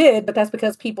 they did, but that's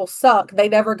because people suck. They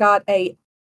never got a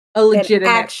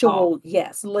legitimate call.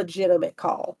 Yes, legitimate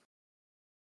call.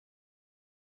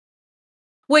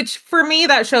 Which for me,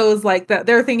 that shows like that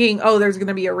they're thinking, oh, there's going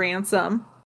to be a ransom.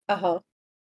 Uh-huh.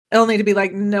 Only to be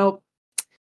like, nope,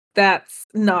 that's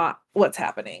not what's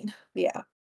happening. Yeah.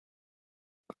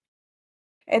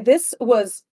 And this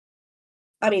was,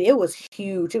 it was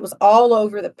huge. It was all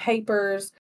over the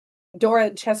papers. Dora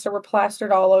and Chester were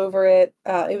plastered all over it.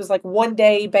 It was like 1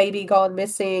 day baby gone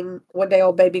missing, 1 day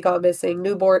old baby gone missing.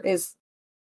 Newborn is.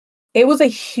 It was a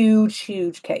huge,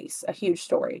 huge case, a huge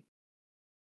story.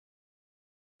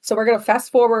 So we're going to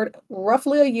fast forward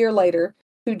roughly a year later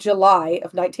to July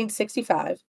of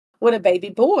 1965, when a baby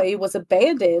boy was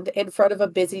abandoned in front of a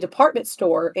busy department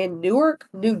store in Newark,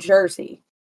 New Jersey.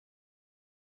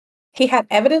 He had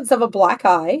evidence of a black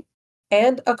eye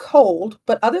and a cold,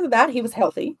 but other than that, he was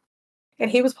healthy. And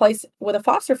he was placed with a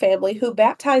foster family who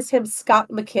baptized him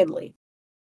Scott McKinley.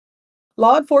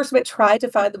 Law enforcement tried to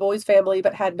find the boy's family,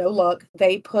 but had no luck.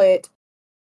 They put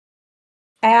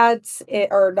articles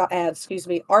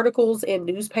in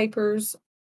newspapers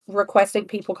requesting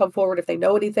people come forward if they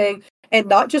know anything. And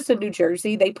not just in New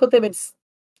Jersey, they put them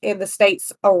in the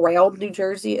states around New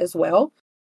Jersey as well.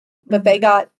 But they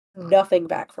got nothing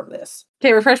back from this.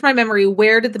 Okay, refresh my memory.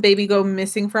 Where did the baby go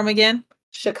missing from again?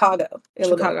 Chicago,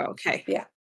 Illinois. Chicago, okay. Yeah.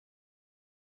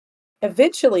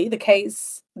 Eventually,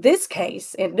 this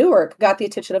case in Newark got the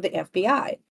attention of the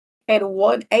FBI. And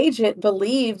one agent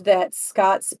believed that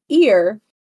Scott's ear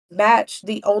matched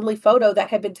the only photo that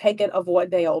had been taken of 1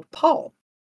 day old Paul.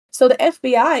 So the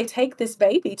FBI take this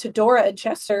baby to Dora and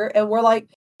Chester, and we're like,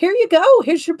 here you go.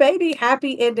 Here's your baby.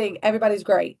 Happy ending. Everybody's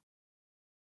great.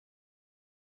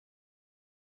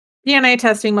 DNA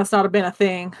testing must not have been a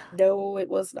thing. No, it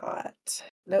was not.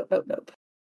 Nope.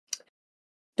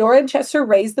 Dora and Chester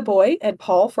raised the boy, and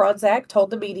Paul Franzak told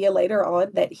the media later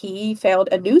on that he found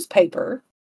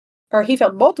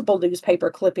multiple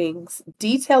newspaper clippings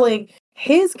detailing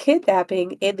his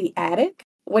kidnapping in the attic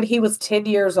when he was 10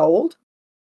 years old.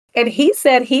 And he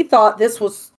said he thought this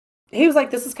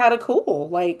is kind of cool.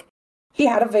 Like, he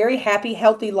had a very happy,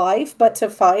 healthy life, but to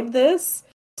find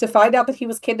out that he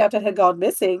was kidnapped and had gone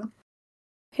missing,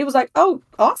 he was like, oh,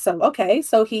 awesome. Okay.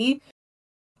 So he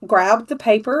grabbed the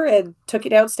paper and took it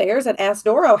downstairs and asked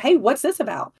Dora, hey, what's this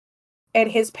about? And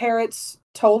his parents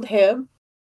told him,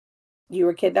 you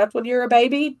were kidnapped when you were a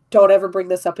baby. Don't ever bring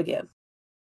this up again.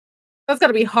 That's got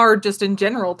to be hard just in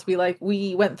general to be like,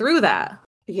 we went through that.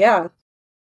 Yeah.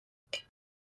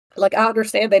 Like, I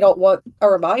understand they don't want a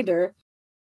reminder,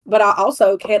 but I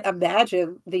also can't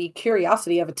imagine the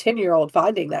curiosity of a 10-year-old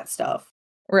finding that stuff.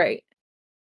 Right.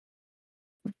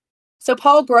 So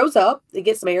Paul grows up, he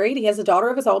gets married, he has a daughter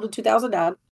of his own in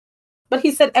 2009. But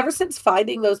he said ever since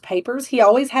finding those papers, he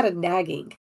always had a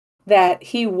nagging that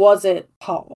he wasn't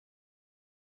Paul.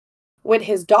 When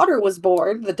his daughter was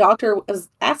born, the doctor was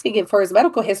asking him for his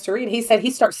medical history, and he said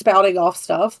he starts spouting off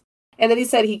stuff. And then he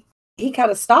said he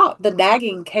kind of stopped. The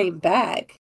nagging came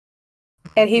back.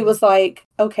 And he was like,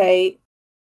 okay,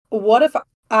 what if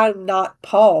I'm not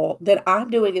Paul? Then I'm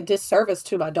doing a disservice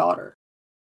to my daughter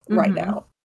right now.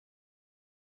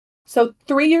 So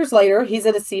 3 years later, he's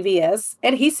at a CVS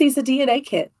and he sees a DNA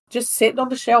kit just sitting on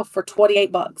the shelf for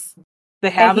 $28. They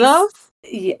have those?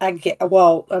 Yeah, I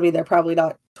mean, they're probably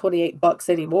not $28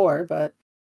 anymore, but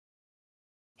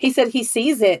he said he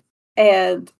sees it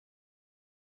and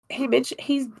he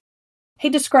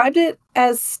described it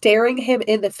as staring him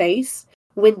in the face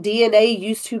when DNA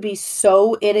used to be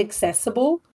so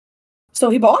inaccessible. So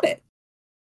he bought it.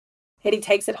 And he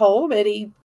takes it home and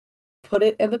he put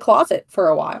it in the closet for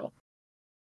a while.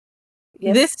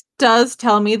 Yes. This does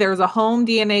tell me there's a home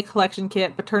DNA collection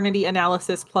kit, paternity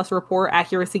analysis plus report,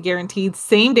 accuracy guaranteed,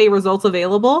 same day results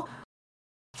available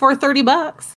for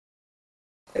 $30.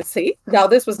 See? Now,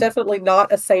 this was definitely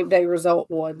not a same day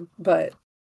result one, but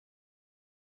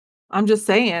I'm just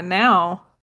saying now.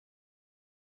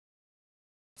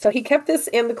 So he kept this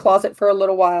in the closet for a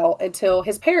little while until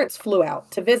his parents flew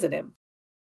out to visit him.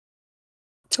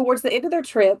 Towards the end of their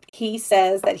trip, he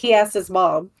says that he asked his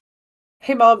mom,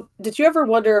 "Hey, Mom, did you ever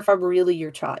wonder if I'm really your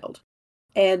child?"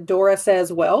 And Dora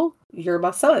says, "Well, you're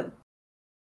my son."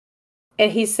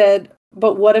 And he said,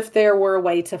 "But what if there were a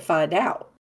way to find out?"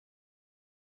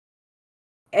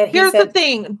 And here's the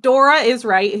thing. Dora is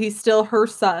right. He's still her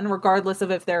son, regardless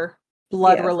of if they're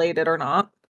blood related or not.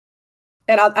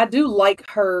 And I do like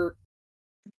her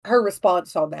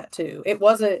response on that, too. It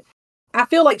wasn't... I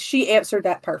feel like she answered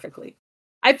that perfectly.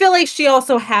 I feel like she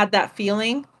also had that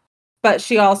feeling, but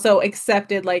she also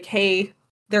accepted, like, hey,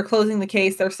 they're closing the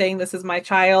case. They're saying this is my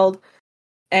child,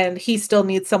 and he still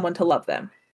needs someone to love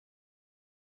them.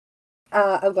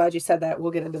 I'm glad you said that.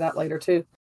 We'll get into that later, too.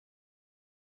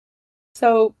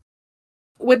 So,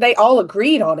 when they all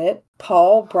agreed on it,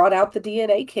 Paul brought out the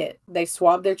DNA kit. They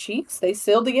swabbed their cheeks. They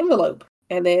sealed the envelope.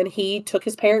 And then he took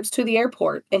his parents to the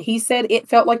airport. And he said it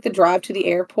felt like the drive to the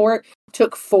airport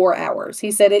took 4 hours.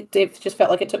 He said it just felt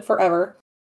like it took forever.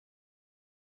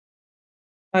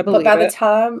 I believe it. But by the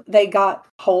time they got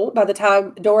home, by the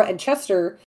time Dora and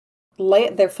Chester,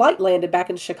 their flight landed back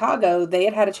in Chicago, they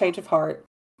had a change of heart.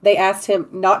 They asked him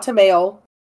not to mail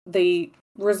the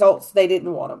results. They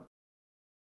didn't want them.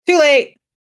 Too late.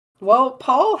 Well,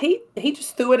 Paul, he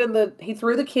just threw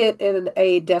the kit in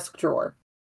a desk drawer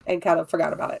and kind of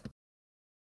forgot about it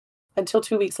until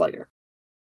 2 weeks later.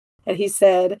 And he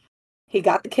said he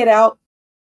got the kit out.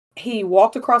 He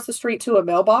walked across the street to a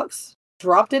mailbox,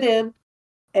 dropped it in,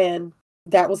 and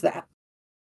that was that.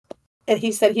 And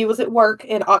he said he was at work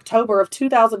in October of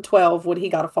 2012 when he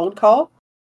got a phone call.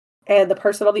 And the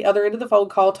person on the other end of the phone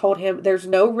call told him there's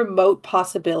no remote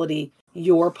possibility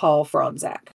you're Paul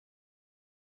Franzak.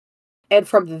 And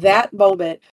from that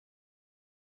moment,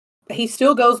 he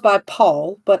still goes by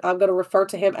Paul, but I'm going to refer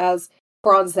to him as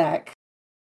Franzak.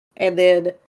 And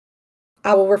then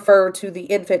I will refer to the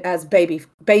infant as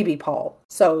baby Paul.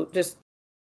 So just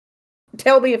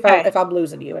tell me if I'm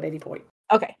losing you at any point.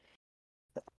 Okay.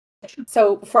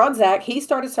 So Franzak, he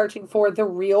started searching for the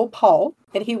real Paul,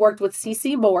 and he worked with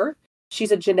C.C. Moore.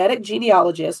 She's a genetic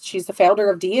genealogist. She's the founder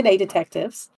of DNA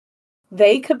Detectives.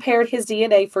 They compared his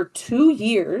DNA for 2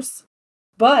 years,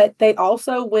 but they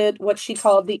also went what she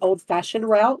called the old-fashioned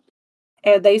route,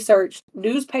 and they searched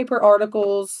newspaper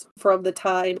articles from the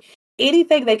time,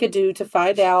 anything they could do to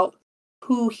find out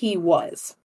who he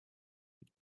was.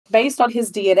 Based on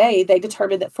his DNA, they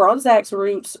determined that Franzak's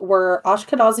roots were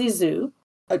Ashkenazi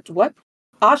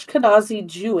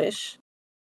Jewish,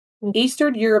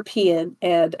 Eastern European,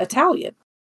 and Italian.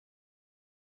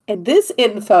 And this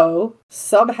info,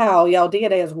 somehow, y'all,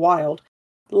 DNA is wild,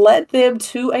 led them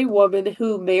to a woman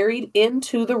who married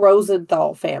into the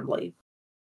Rosenthal family.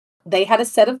 They had a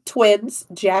set of twins,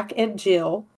 Jack and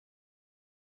Jill.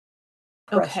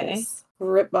 Precious. Okay.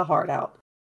 Ripped my heart out.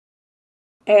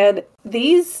 And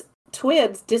these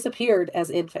twins disappeared as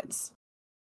infants.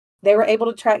 They were able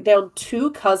to track down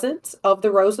 2 cousins of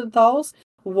the Rosenthals,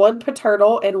 one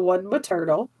paternal and one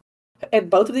maternal. And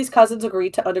both of these cousins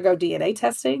agreed to undergo DNA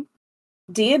testing.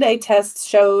 DNA tests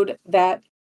showed that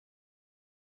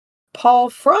Paul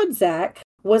Franzak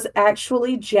was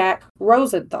actually Jack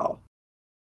Rosenthal.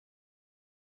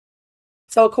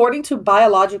 So according to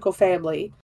biological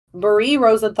family, Marie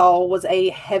Rosenthal was a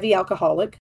heavy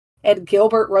alcoholic, and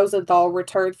Gilbert Rosenthal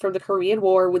returned from the Korean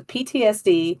War with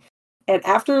PTSD, and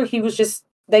after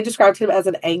they described him as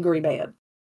an angry man.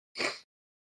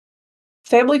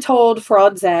 Family told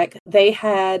Franzak they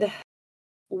had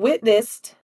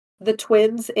witnessed the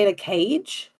twins in a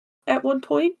cage at one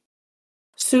point.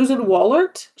 Susan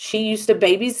Wallert, she used to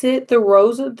babysit the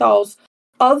Rosenthal's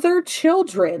other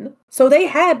children, so they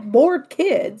had more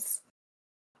kids.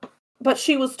 But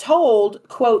she was told,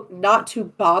 quote, not to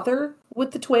bother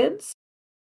with the twins.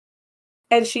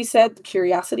 And she said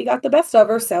curiosity got the best of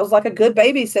her. Sounds like a good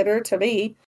babysitter to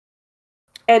me.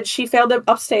 And she found them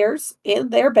upstairs in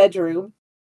their bedroom.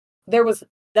 There was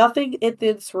nothing in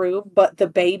this room but the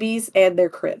babies and their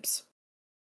cribs.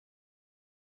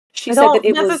 She I said that don't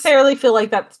it was... necessarily feel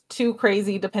like that's too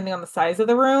crazy depending on the size of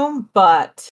the room,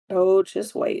 but... Oh,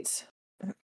 just wait.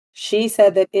 She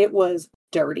said that it was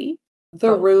dirty.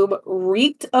 The room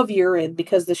reeked of urine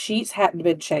because the sheets hadn't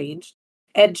been changed.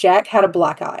 And Jack had a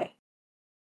black eye.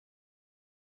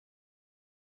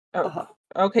 Oh,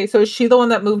 okay, so is she the one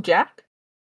that moved Jack?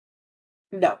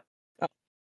 No. Oh.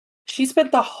 She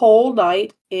spent the whole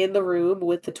night in the room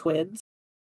with the twins.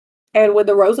 And when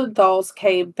the Rosenthals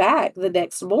came back the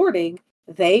next morning,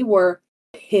 they were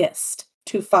pissed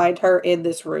to find her in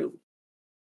this room.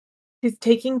 She's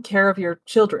taking care of your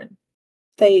children.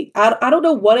 I don't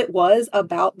know what it was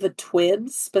about the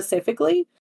twins specifically,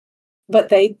 but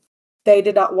they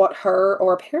did not want her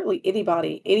or apparently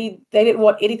anybody, they didn't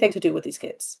want anything to do with these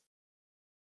kids.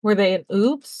 Were they an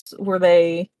oops? Were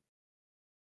they...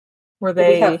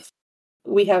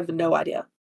 We have no idea.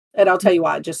 And I'll tell you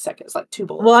why in just a second. It's like 2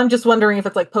 bullets. Well, I'm just wondering if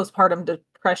it's like postpartum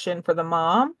depression for the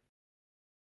mom.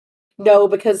 No,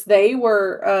 because they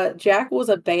were, Jack was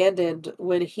abandoned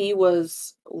when he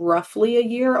was roughly a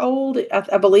year old.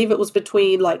 I believe it was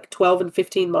between like 12 and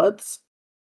 15 months.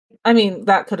 I mean,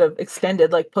 that could have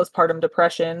extended like postpartum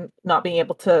depression, not being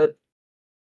able to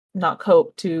not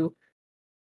cope to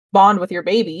bond with your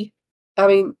baby. I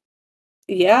mean,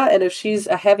 yeah, and if she's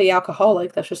a heavy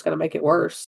alcoholic, that's just going to make it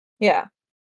worse. Yeah.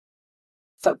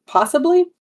 So possibly.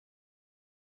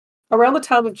 Around the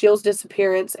time of Jill's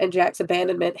disappearance and Jack's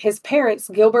abandonment, his parents,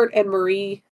 Gilbert and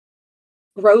Marie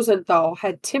Rosenthal,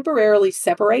 had temporarily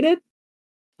separated,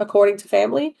 according to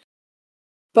family.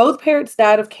 Both parents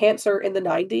died of cancer in the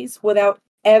 90s without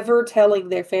ever telling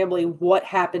their family what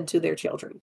happened to their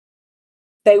children.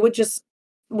 They would just,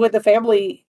 when the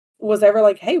family was ever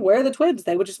like, hey, where are the twins?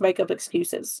 They would just make up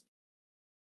excuses.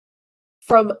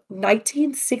 From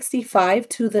 1965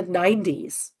 to the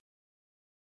 90s.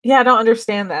 Yeah, I don't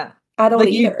understand that. I don't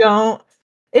either. You don't.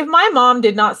 If my mom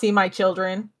did not see my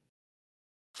children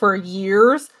for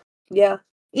years, yeah,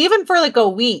 even for like a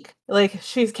week, like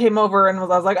she came over and I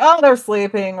was like, oh, they're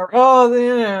sleeping, or oh,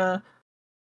 yeah.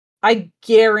 I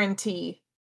guarantee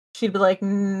she'd be like,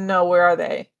 no, where are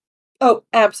they? Oh,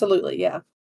 absolutely, yeah.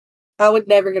 I would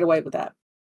never get away with that.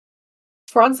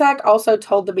 Franzak also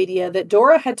told the media that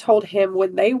Dora had told him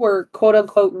when they were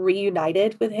quote-unquote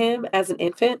reunited with him as an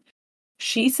infant,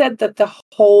 she said that the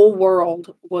whole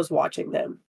world was watching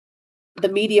them. The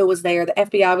media was there, the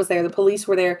FBI was there, the police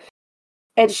were there.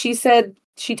 And she said,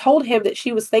 she told him that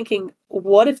she was thinking,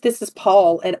 what if this is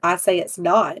Paul and I say it's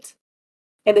not?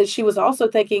 And then she was also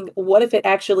thinking, what if it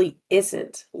actually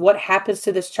isn't? What happens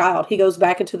to this child? He goes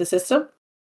back into the system?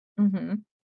 Mm-hmm.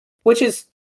 Which is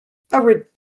a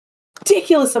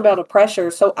ridiculous amount of pressure,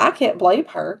 so I can't blame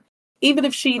her. Even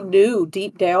if she knew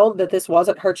deep down that this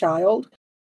wasn't her child.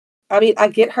 I mean, I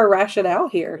get her rationale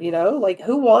here, you know? Like,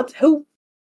 who...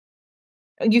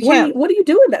 You can't... What do you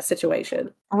do in that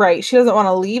situation? Right, she doesn't want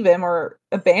to leave him or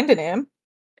abandon him.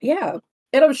 Yeah,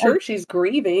 and I'm sure she's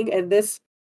grieving, and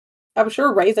I'm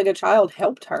sure raising a child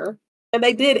helped her. And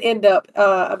they did end up,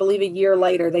 I believe a year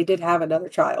later, they did have another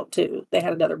child, too. They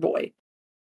had another boy.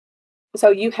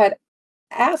 So you had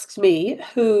asked me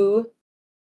who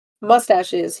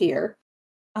Mustache is here.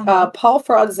 Paul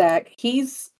Franzak,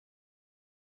 he's...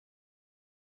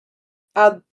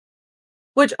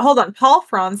 Which, hold on, Paul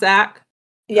Franzak.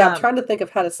 Yeah, I'm trying to think of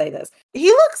how to say this. He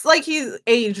looks like he's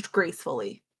aged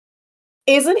gracefully.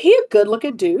 Isn't he a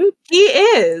good-looking dude? He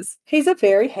is. He's a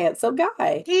very handsome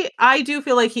guy. I do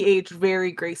feel like he aged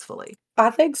very gracefully. I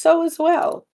think so as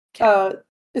well. Okay.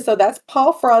 So that's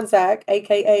Paul Franzak,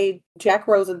 a.k.a. Jack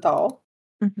Rosenthal.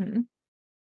 Mm-hmm.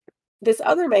 This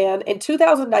other man, in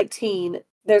 2019,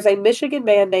 there's a Michigan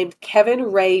man named Kevin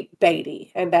Ray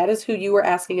Beatty, and that is who you were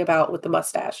asking about with the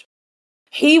mustache.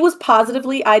 He was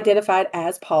positively identified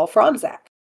as Paul Franzak.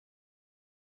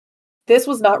 This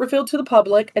was not revealed to the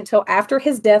public until after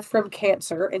his death from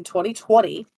cancer in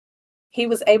 2020. He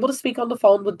was able to speak on the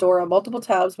phone with Dora multiple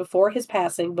times before his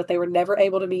passing, but they were never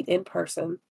able to meet in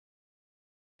person.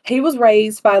 He was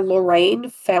raised by Lorraine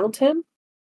Fountain,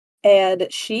 and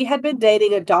she had been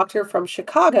dating a doctor from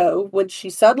Chicago when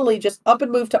she suddenly just up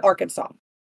and moved to Arkansas.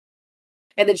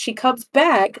 And then she comes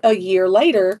back a year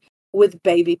later with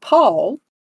baby Paul,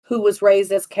 who was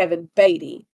raised as Kevin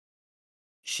Beatty.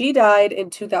 She died in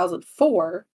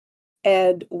 2004,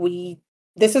 and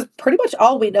this is pretty much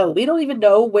all we know. We don't even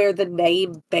know where the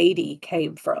name Beatty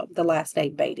came from, the last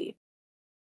name Beatty.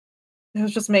 It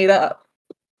was just made up.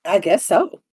 I guess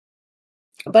so.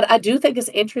 But I do think it's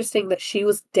interesting that she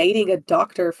was dating a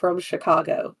doctor from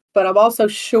Chicago. But I'm also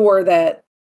sure that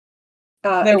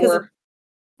There because were.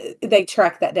 they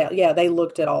tracked that down. Yeah, they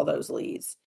looked at all those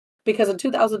leads. Because in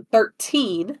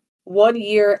 2013, 1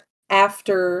 year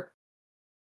after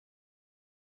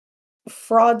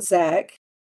Fronczak,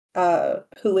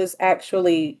 who is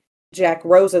actually Jack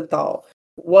Rosenthal,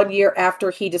 1 year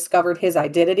after he discovered his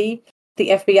identity, the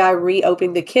FBI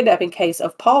reopened the kidnapping case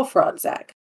of Paul Fronczak.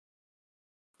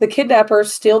 The kidnapper,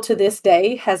 still to this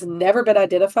day, has never been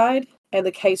identified, and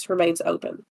the case remains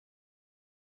open.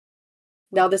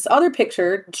 Now, this other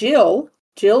picture, Jill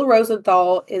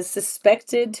Rosenthal, is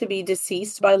suspected to be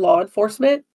deceased by law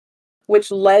enforcement, which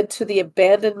led to the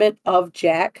abandonment of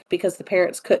Jack because the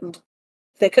parents couldn't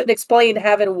explain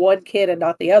having one kid and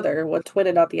not the other, one twin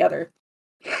and not the other.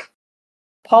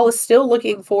 Paul is still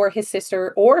looking for his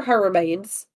sister or her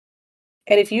remains,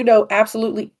 and if you know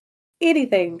absolutely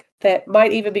anything that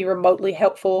might even be remotely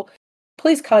helpful,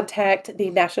 please contact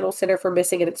the National Center for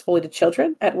Missing and Exploited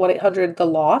Children at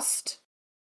 1-800-THE-LOST.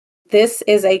 This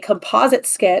is a composite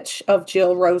sketch of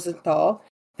Jill Rosenthal.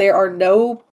 There are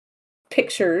no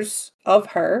pictures of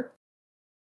her.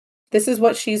 This is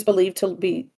what she is believed to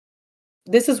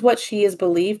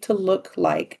look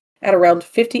like at around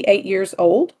 58 years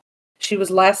old. She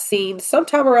was last seen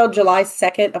sometime around July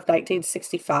 2nd of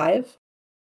 1965.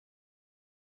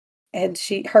 And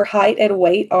her height and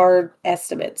weight are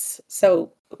estimates.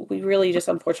 So we really just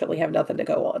unfortunately have nothing to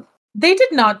go on. They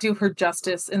did not do her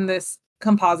justice in this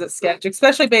composite sketch,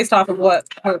 especially based off of what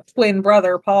her twin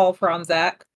brother, Paul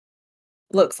Fronczak,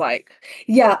 looks like.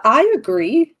 Yeah, I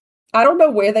agree. I don't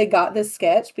know where they got this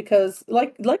sketch because,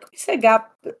 like we said,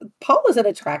 Paul is an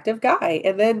attractive guy.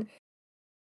 And then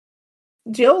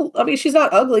Jill, I mean, she's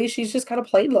not ugly. She's just kind of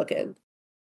plain looking.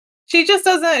 She just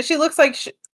doesn't, she looks like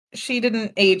she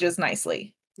didn't age as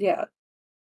nicely. Yeah.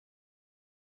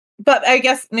 But I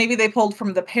guess maybe they pulled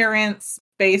from the parents'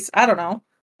 base. I don't know.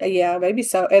 Yeah, maybe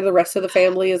so. And the rest of the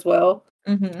family as well.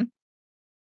 Mm-hmm.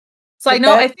 So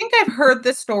I think I've heard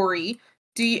this story.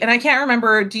 And I can't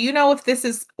remember, do you know if this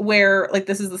is where, like,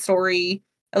 this is the story,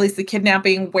 at least the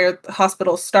kidnapping, where the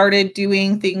hospital started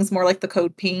doing things more like the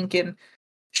Code Pink and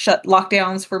shut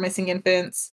lockdowns for missing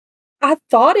infants? I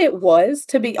thought it was,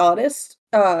 to be honest,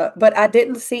 but I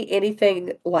didn't see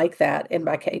anything like that in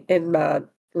my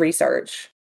research.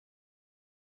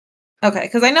 Okay,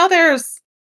 because I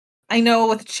know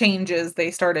with changes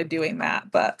they started doing that,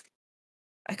 but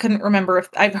I couldn't remember if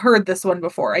I've heard this one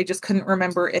before. I just couldn't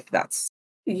remember if that's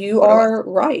You what it was. are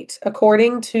right.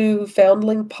 According to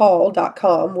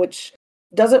foundlingpaul.com, which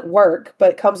doesn't work,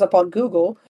 but comes up on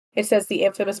Google, it says the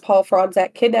infamous Paul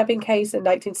Fronczak kidnapping case in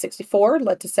 1964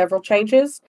 led to several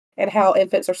changes in how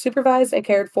infants are supervised and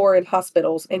cared for in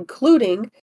hospitals, including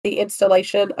the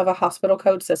installation of a hospital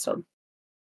code system.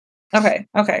 Okay.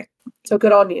 So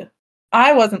good on you.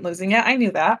 I wasn't losing it. I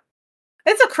knew that.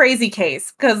 It's a crazy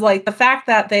case because, like, the fact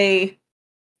that they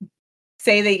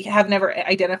say they have never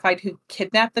identified who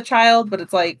kidnapped the child, but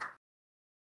it's like,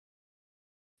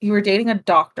 you were dating a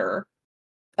doctor.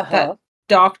 That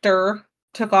doctor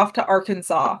took off to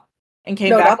Arkansas and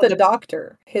came back. No, not the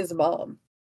doctor. His mom.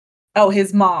 Oh,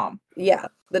 his mom. Yeah.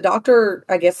 The doctor,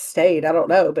 I guess, stayed. I don't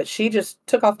know. But she just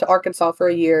took off to Arkansas for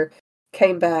a year,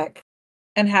 came back.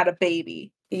 And had a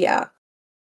baby. Yeah.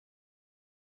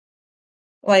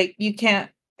 Like, you can't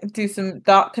do some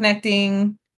dot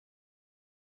connecting.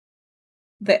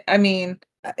 I mean...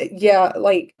 Yeah,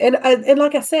 like, and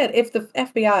like I said, if the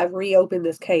FBI reopened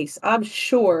this case, I'm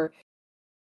sure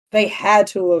they had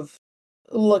to have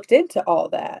looked into all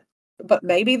that. But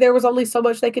maybe there was only so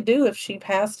much they could do if she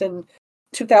passed in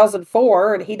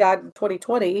 2004 and he died in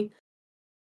 2020.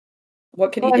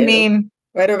 What could he do?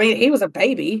 Right? I mean, he was a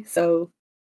baby, so.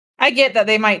 I get that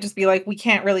they might just be like, we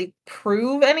can't really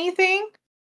prove anything.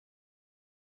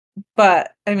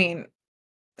 But, I mean,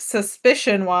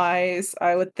 suspicion-wise,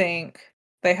 I would think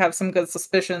they have some good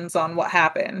suspicions on what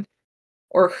happened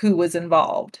or who was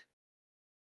involved.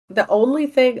 The only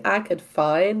thing I could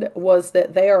find was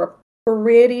that they are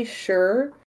pretty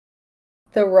sure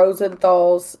the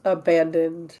Rosenthals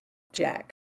abandoned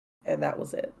Jack, and that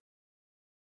was it.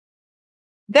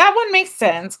 That one makes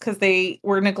sense because they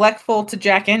were neglectful to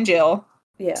Jack and Jill.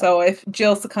 Yeah. So if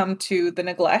Jill succumbed to the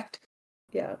neglect,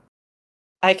 yeah,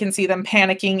 I can see them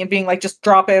panicking and being like, just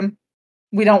drop him.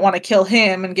 We don't want to kill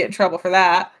him and get in trouble for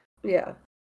that. Yeah.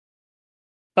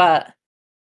 But,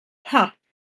 huh.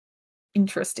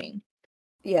 Interesting.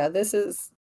 Yeah, this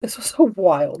was a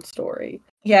wild story.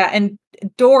 Yeah, and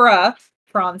Dora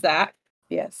Franzak.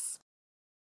 Yes.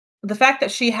 The fact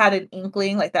that she had an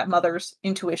inkling, like that mother's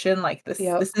intuition, like this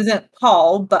Yep. this isn't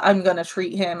Paul, but I'm gonna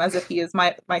treat him as if he is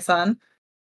my son.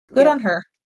 Good Yep. on her.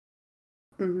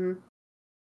 Mm-hmm.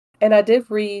 And I did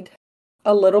read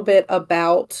a little bit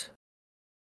about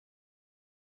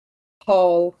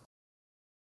Paul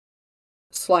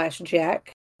 /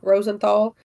 Jack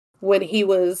Rosenthal when he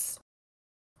was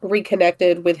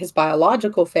reconnected with his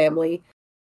biological family.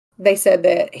 They said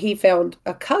that he found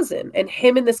a cousin, and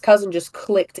him and this cousin just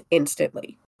clicked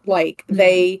instantly. Like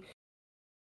they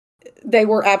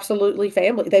were absolutely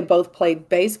family. They both played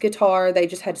bass guitar. They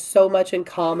just had so much in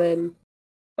common.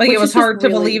 Like, it was hard to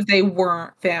really, believe they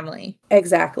weren't family.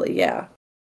 Exactly, yeah.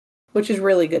 Which is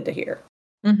really good to hear.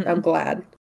 Mm-hmm. I'm glad.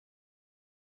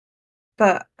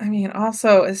 But, I mean,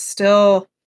 also, is still...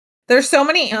 There's so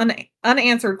many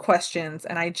unanswered questions,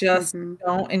 and I just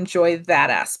don't enjoy that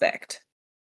aspect.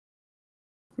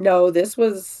 No, this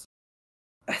was...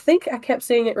 I think I kept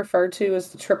seeing it referred to as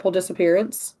the triple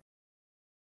disappearance.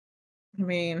 I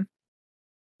mean...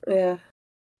 Yeah.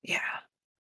 Yeah.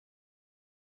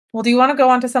 Well, do you want to go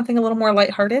on to something a little more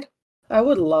lighthearted? I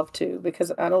would love to,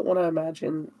 because I don't want to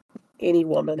imagine any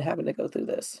woman having to go through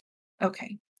this.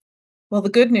 Okay. Well, the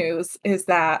good news is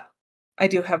that I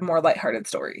do have more lighthearted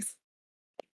stories.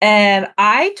 And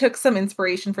I took some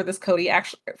inspiration for this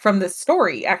from this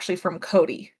story, actually, from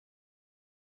Cody.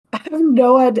 I have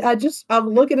no idea. I'm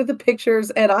looking at the pictures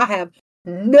and I have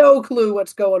no clue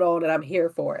what's going on, and I'm here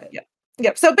for it.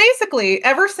 Yep. So basically,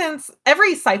 ever since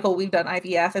every cycle we've done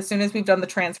IVF, as soon as we've done the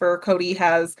transfer,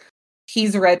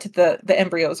 he's read to the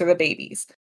embryos or the babies.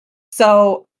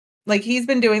 So, like, he's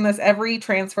been doing this every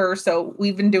transfer. So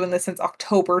we've been doing this since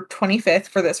October 25th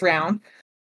for this round.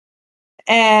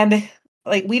 And,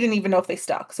 like, we didn't even know if they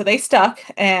stuck. So they stuck.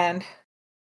 And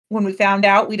when we found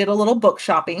out, we did a little book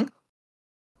shopping.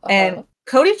 And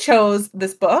Cody chose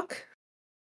this book,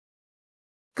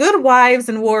 Good Wives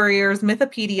and Warriors,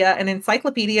 Mythopedia, an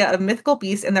encyclopedia of mythical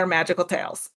beasts and their magical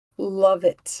tales. Love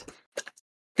it.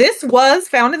 This was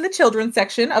found in the children's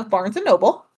section of Barnes &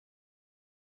 Noble.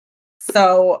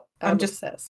 So I'm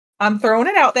throwing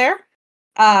it out there.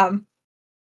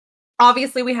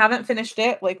 Obviously we haven't finished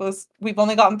it. We've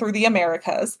only gotten through the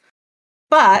Americas.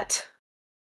 But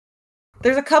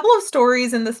there's a couple of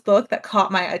stories in this book that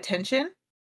caught my attention,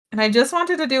 and I just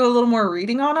wanted to do a little more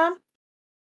reading on them.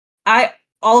 I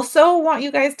also want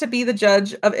you guys to be the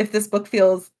judge of if this book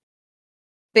feels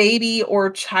baby or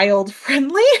child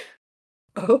friendly.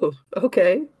 Oh,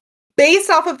 okay. Based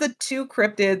off of the two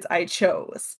cryptids I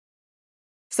chose.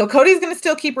 So Cody's going to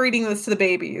still keep reading this to the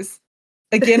babies.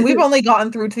 Again, we've only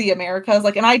gotten through to the Americas.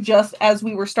 And I just, as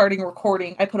we were starting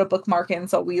recording, I put a bookmark in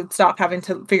so we would stop having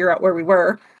to figure out where we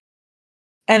were.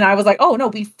 And I was like, oh no,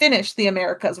 we finished the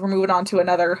Americas. We're moving on to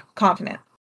another continent.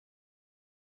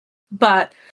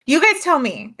 But you guys tell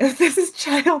me if this is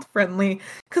child friendly,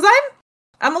 because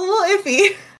I'm a little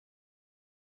iffy,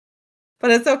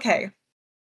 but it's okay.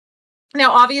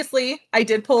 Now, obviously, I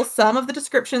did pull some of the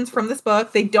descriptions from this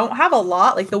book. They don't have a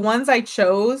lot. Like, the ones I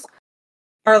chose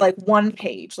are like one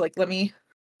page. Like, let me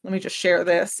just share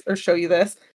this or show you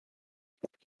this.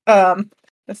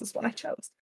 This is one I chose.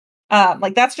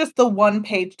 Like, that's just the one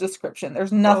page description.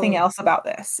 There's nothing else about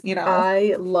this, you know?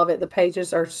 I love it. The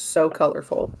pages are so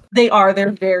colorful. They are.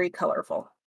 They're very colorful.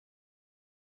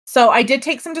 So I did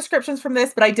take some descriptions from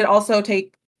this, but I did also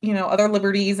take, other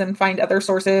liberties and find other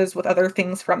sources with other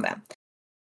things from them.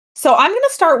 So I'm going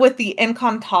to start with the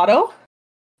Encantado.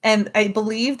 And I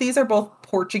believe these are both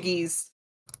Portuguese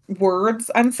words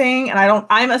I'm saying. And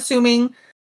I'm assuming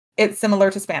it's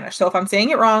similar to Spanish. So if I'm saying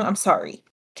it wrong, I'm sorry.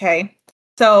 Okay.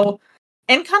 So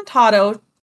Encantado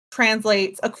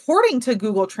translates, according to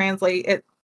Google Translate, it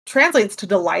translates to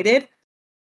delighted.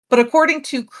 But according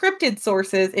to cryptid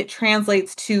sources, it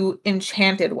translates to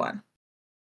enchanted one.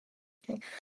 Okay.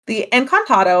 The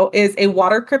Encantado is a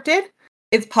water cryptid.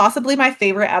 It's possibly my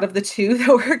favorite out of the two that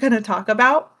we're going to talk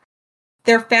about.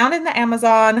 They're found in the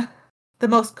Amazon. The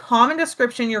most common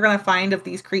description you're going to find of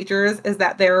these creatures is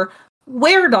that they're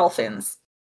were-dolphins.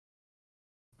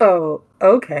 Oh,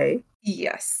 okay.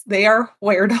 Yes, they are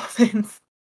were-dolphins.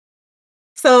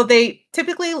 So they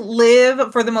typically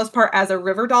live, for the most part, as a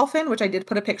river dolphin, which I did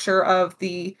put a picture of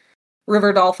the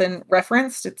river dolphin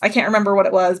referenced. I can't remember what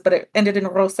it was, but it ended in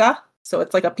rosa. So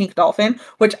it's like a pink dolphin,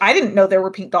 which I didn't know there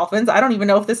were pink dolphins. I don't even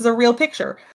know if this is a real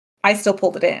picture. I still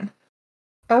pulled it in.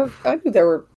 I knew there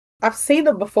were... I've seen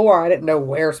them before. I didn't know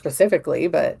where specifically,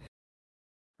 but...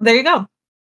 There you go.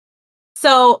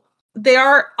 So they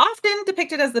are often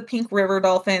depicted as the pink river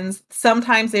dolphins.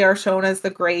 Sometimes they are shown as the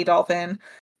gray dolphin,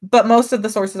 but most of the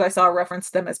sources I saw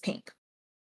referenced them as pink.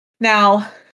 Now,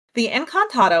 the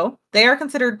Encantado, they are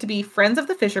considered to be friends of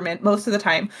the fishermen most of the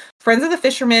time, friends of the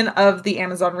fishermen of the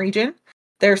Amazon region.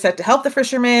 They're said to help the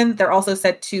fishermen. They're also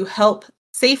said to help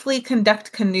safely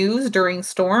conduct canoes during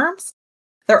storms.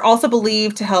 They're also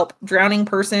believed to help drowning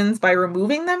persons by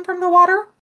removing them from the water.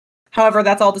 However,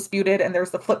 that's all disputed, and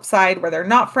there's the flip side where they're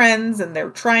not friends and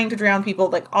they're trying to drown people,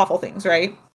 like awful things,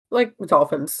 right? Like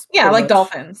dolphins. Yeah, like much.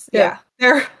 dolphins. Yeah.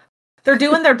 They're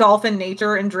doing their dolphin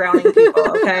nature and drowning people,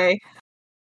 okay?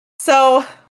 So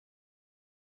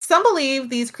some believe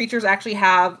these creatures actually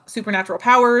have supernatural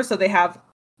powers, so they have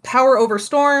power over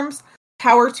storms,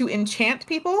 power to enchant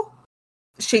people,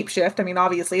 shapeshift. I mean,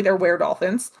 obviously, they're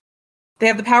were-dolphins. They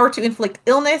have the power to inflict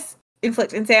illness,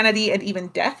 inflict insanity, and even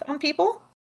death on people.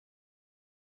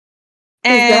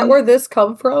 Is that where this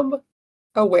come from?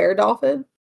 A were-dolphin?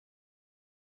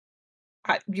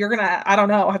 I don't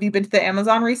know. Have you been to the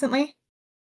Amazon recently?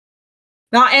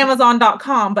 Not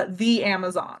Amazon.com, but the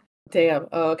Amazon. Damn.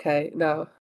 Oh, okay. No.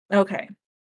 Okay.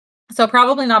 So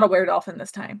probably not a were-dolphin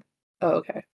this time. Oh,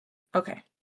 okay. Okay.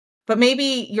 But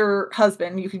maybe your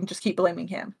husband, you can just keep blaming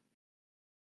him.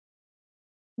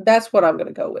 That's what I'm going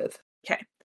to go with. Okay.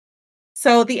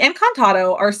 So the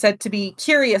Encantado are said to be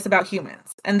curious about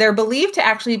humans, and they're believed to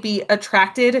actually be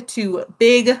attracted to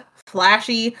big,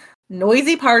 flashy,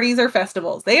 noisy parties or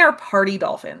festivals. They are party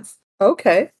dolphins.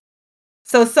 Okay.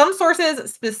 So some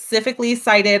sources specifically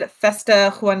cited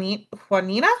Festa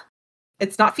Juanina.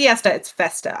 It's not Fiesta, it's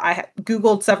Festa. I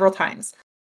Googled several times.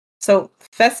 So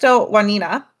Festa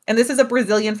Juanina, and this is a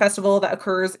Brazilian festival that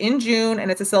occurs in June,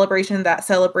 and it's a celebration that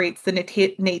celebrates the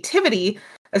nativity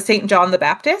of St. John the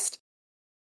Baptist.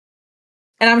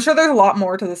 And I'm sure there's a lot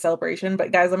more to the celebration,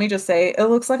 but guys, let me just say, it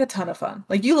looks like a ton of fun.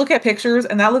 Like, you look at pictures,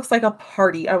 and that looks like a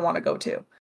party I want to go to.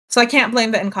 So I can't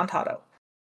blame the Encantado.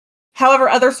 However,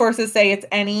 other sources say it's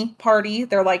any party.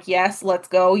 They're like, yes, let's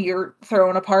go. You're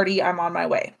throwing a party. I'm on my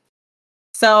way.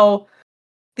 So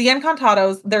the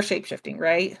Encantados, they're shapeshifting,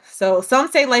 right? So some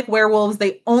say, like werewolves,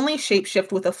 they only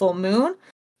shapeshift with a full moon.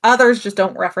 Others just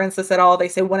don't reference this at all. They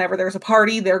say whenever there's a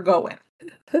party, they're going.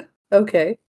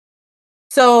 Okay.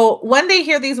 So when they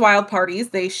hear these wild parties,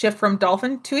 they shift from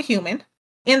dolphin to a human.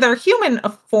 In their human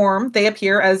form, they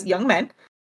appear as young men,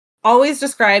 always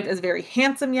described as very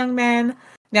handsome young men.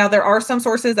 Now, there are some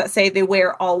sources that say they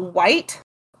wear all white,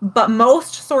 but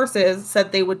most sources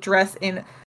said they would dress in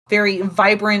very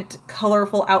vibrant,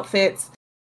 colorful outfits,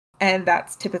 and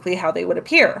that's typically how they would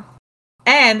appear.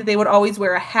 And they would always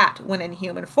wear a hat when in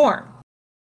human form.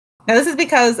 Now, this is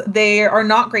because they are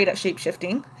not great at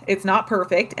shapeshifting. It's not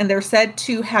perfect, and they're said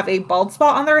to have a bald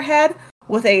spot on their head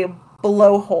with a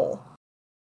blowhole.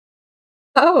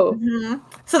 Oh. Mm-hmm.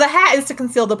 So the hat is to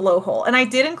conceal the blowhole. And I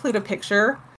did include a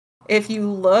picture. If you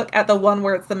look at the one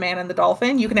where it's the man and the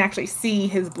dolphin, you can actually see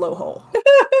his blowhole.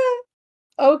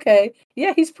 Okay.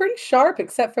 Yeah, he's pretty sharp,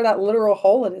 except for that literal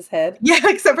hole in his head. Yeah,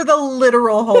 except for the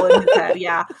literal hole in his head,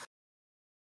 yeah.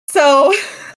 So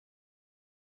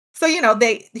you know,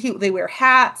 they wear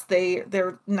hats,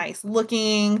 they're nice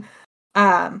looking.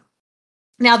 Now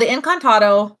the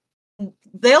Encantado,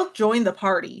 they'll join the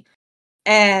party,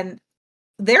 and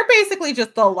they're basically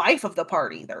just the life of the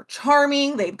party. They're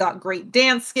charming, they've got great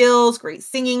dance skills, great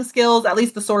singing skills. At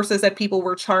least the sources said people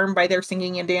were charmed by their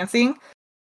singing and dancing.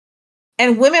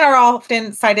 And women are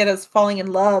often cited as falling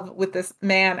in love with this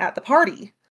man at the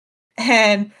party.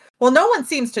 And well, no one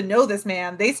seems to know this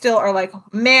man. They still are like,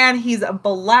 man, he's a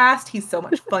blast. He's so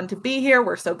much fun to be here.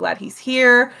 We're so glad he's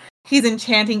here. He's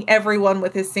enchanting everyone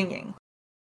with his singing.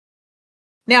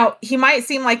 Now, he might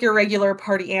seem like your regular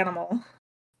party animal,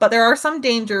 but there are some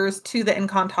dangers to the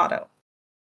Encantado,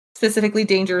 specifically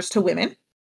dangers to women.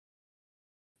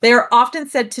 They are often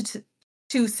said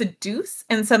to seduce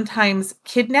and sometimes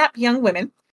kidnap young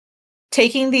women,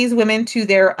 taking these women to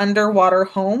their underwater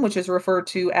home, which is referred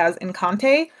to as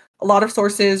Encante. A lot of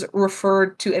sources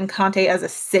referred to Encante as a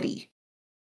city.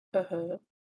 Uh-huh.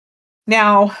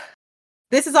 Now,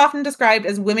 this is often described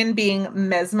as women being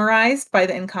mesmerized by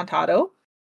the Encantado.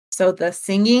 So the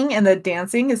singing and the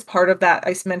dancing is part of that.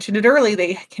 I mentioned it early.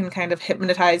 They can kind of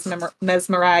hypnotize,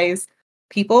 mesmerize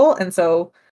people. And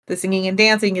so the singing and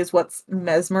dancing is what's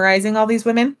mesmerizing all these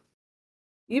women.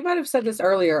 You might have said this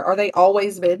earlier. Are they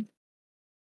always men?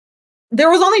 There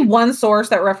was only one source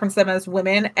that referenced them as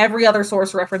women. Every other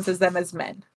source references them as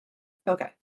men. Okay.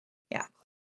 Yeah.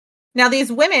 Now,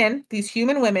 these women, these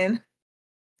human women,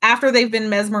 after they've been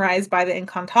mesmerized by the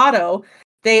Encantado,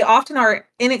 they often are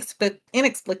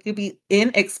inexplicably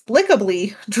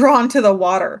drawn to the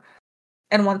water.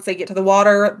 And once they get to the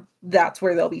water, that's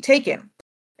where they'll be taken.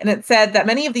 And it said that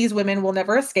many of these women will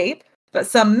never escape, but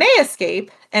some may escape.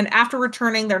 And after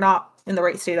returning, they're not in the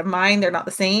right state of mind. They're not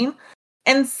the same.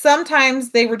 And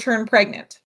sometimes they return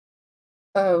pregnant.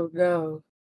 Oh, no.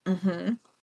 Mm-hmm.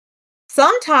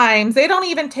 Sometimes they don't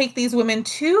even take these women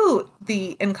to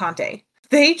the Encante.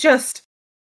 They just,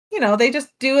 they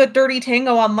just do a dirty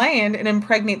tango on land and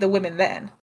impregnate the women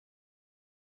then.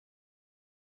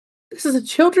 This is a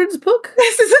children's book?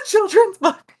 This is a children's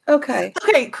book. Okay.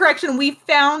 Okay, correction. We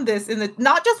found this in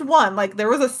not just one, like there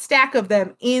was a stack of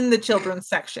them in the children's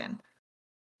section.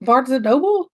 Barnes and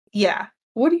Noble? Yeah.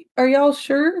 Are y'all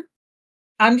sure?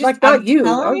 I'm just like, not you.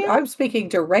 you. I'm speaking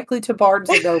directly to Barnes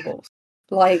and Noble.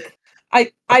 Like,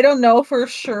 I don't know for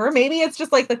sure. Maybe it's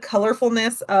just like the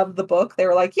colorfulness of the book. They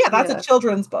were like, yeah, that's a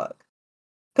children's book.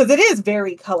 Because it is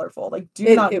very colorful. Like,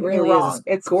 do not get me wrong.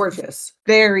 It's gorgeous.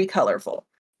 Very colorful.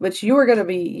 But you're going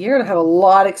to have a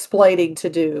lot explaining to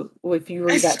do if you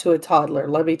read that to a toddler,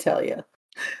 let me tell you.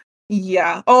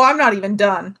 Yeah. Oh, I'm not even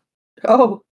done.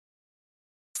 Oh.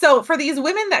 So for these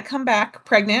women that come back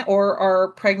pregnant or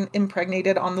are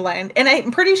impregnated on the land, and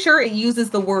I'm pretty sure it uses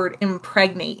the word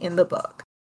impregnate in the book.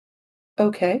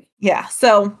 Okay. Yeah.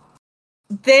 So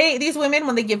these women,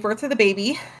 when they give birth to the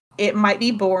baby, it might be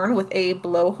born with a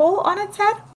blowhole on its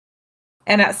head.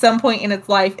 And at some point in its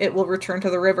life, it will return to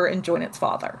the river and join its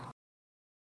father.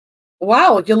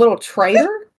 Wow, you little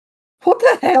traitor? What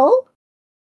the hell?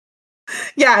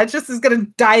 Yeah, it just is going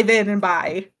to dive in and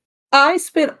buy. I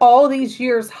spent all these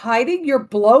years hiding your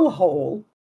blowhole.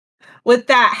 With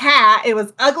that hat, it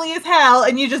was ugly as hell,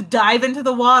 and you just dive into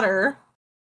the water.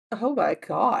 Oh my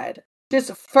God.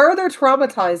 Just further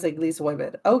traumatizing these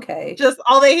women. Okay. Just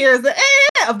all they hear is the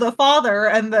of the father,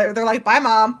 and they're like, bye,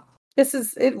 Mom.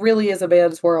 It really is a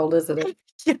man's world, isn't it?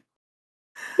 Yeah.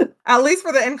 At least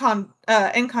for the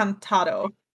Encantado.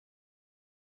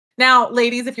 Now,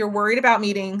 ladies, if you're worried about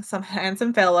meeting some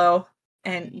handsome fellow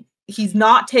and he's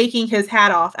not taking his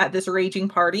hat off at this raging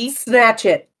party, snatch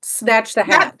it. Snatch the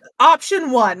hat. Option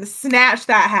 1, snatch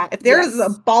that hat. If there is a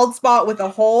bald spot with a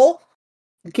hole,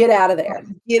 get out of there.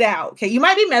 Get out. Okay, you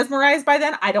might be mesmerized by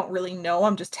then. I don't really know.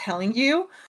 I'm just telling you.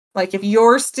 Like, if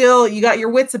you got your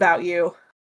wits about you,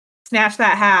 snatch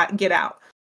that hat and get out.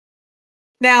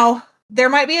 Now, there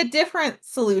might be a different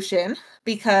solution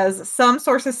because some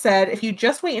sources said if you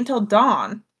just wait until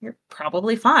dawn, you're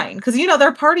probably fine. Because,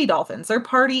 they're party dolphins. They're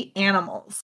party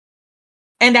animals.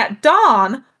 And at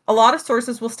dawn, a lot of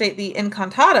sources will state the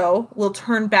Encantado will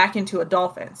turn back into a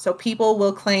dolphin. So people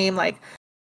will claim, like,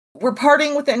 we're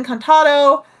partying with the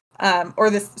Encantado, or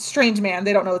this strange man.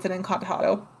 They don't know it's an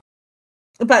Encantado.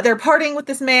 But they're partying with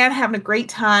this man, having a great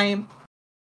time.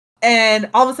 And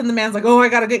all of a sudden the man's like, oh, I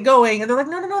gotta get going. And they're like,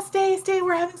 no, stay.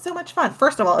 We're having so much fun.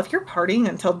 First of all, if you're partying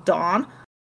until dawn,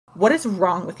 what is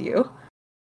wrong with you?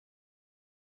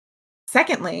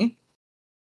 Secondly,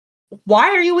 why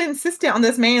are you insistent on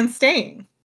this man staying?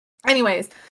 Anyways,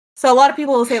 so a lot of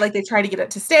people will say, like, they try to get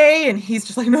it to stay, and he's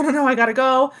just like, no, I gotta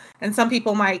go. And some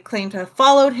people might claim to have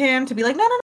followed him to be like, no,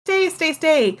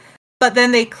 stay. But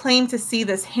then they claim to see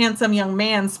this handsome young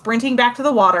man sprinting back to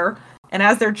the water. And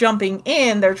as they're jumping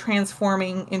in, they're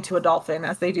transforming into a dolphin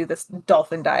as they do this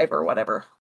dolphin dive or whatever.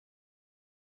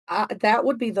 That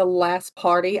would be the last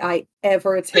party I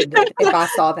ever attended if I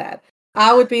saw that.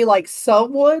 I would be like,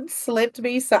 someone slipped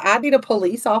me, so I need a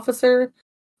police officer.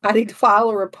 I need to file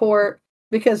a report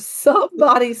because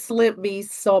somebody slipped me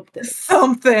something.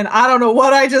 I don't know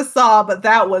what I just saw, but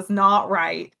that was not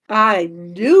right. I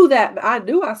knew that. I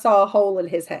knew I saw a hole in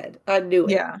his head. I knew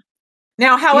it. Yeah.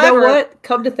 Now, however, you know what?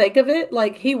 Come to think of it,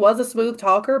 like, he was a smooth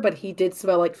talker, but he did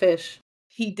smell like fish.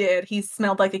 He did. He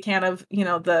smelled like a can of,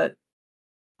 the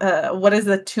what is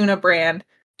the tuna brand?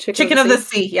 Chicken of the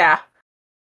sea. Yeah.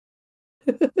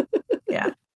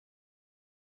 Yeah.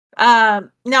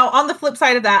 Now, on the flip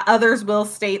side of that, others will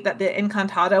state that the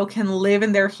Encantado can live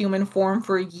in their human form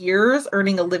for years,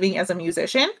 earning a living as a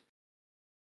musician.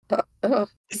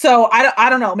 So I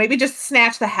don't know. Maybe just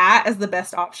snatch the hat as the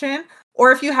best option.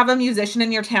 Or if you have a musician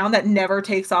in your town that never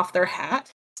takes off their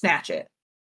hat, snatch it.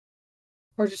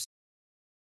 Or just,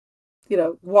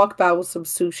 walk by with some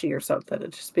sushi or something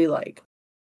and just be like,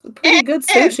 pretty good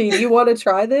sushi. Do you want to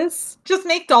try this? Just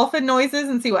make dolphin noises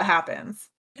and see what happens.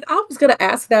 And I was going to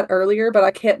ask that earlier, but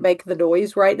I can't make the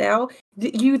noise right now.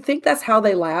 Do you think that's how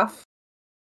they laugh?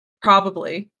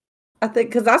 Probably. I think,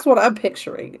 because that's what I'm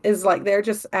picturing, is like they're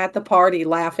just at the party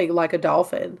laughing like a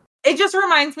dolphin. It just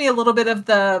reminds me a little bit of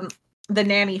the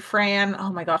nanny Fran.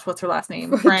 Oh my gosh, what's her last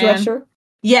name? Fran. Drescher?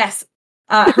 Yes.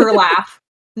 Her laugh.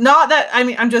 Not that,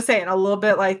 I'm just saying a little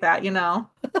bit like that,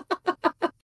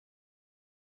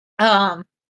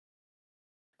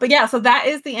 But yeah, so that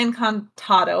is the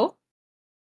Encantado.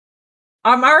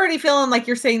 I'm already feeling like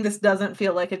you're saying this doesn't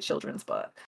feel like a children's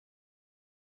book.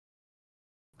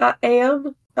 I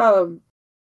am.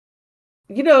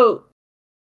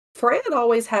 Fran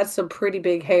always had some pretty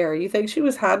big hair. You think she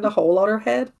was hiding a hole on her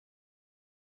head?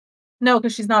 No,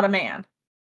 because she's not a man.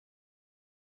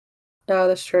 No,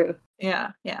 that's true.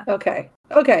 Yeah, yeah.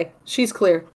 Okay, she's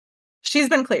clear. She's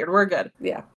been cleared. We're good.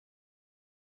 Yeah.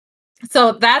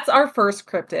 So that's our first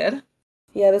cryptid.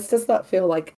 Yeah, this does not feel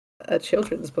like a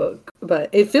children's book, but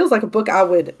it feels like a book I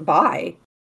would buy.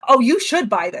 Oh, you should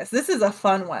buy this. This is a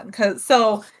fun one.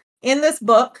 So in this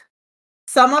book,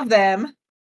 some of them,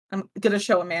 I'm going to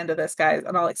show Amanda this, guys,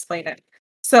 and I'll explain it.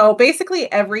 So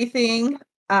basically everything,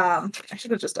 I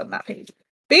should have just done that page.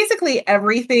 Basically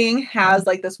everything has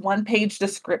like this 1-page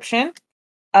description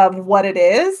of what it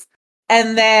is.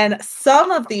 And then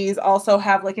some of these also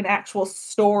have like an actual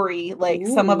story. Like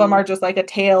some of them are just like a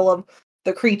tale of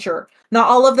the creature. Not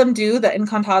all of them do. The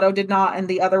Encantado did not, and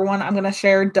the other one I'm going to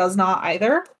share does not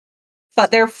either.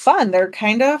 But they're fun. They're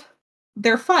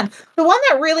fun. The one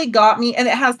that really got me, and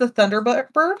it has the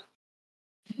Thunderbird.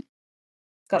 It's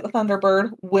got the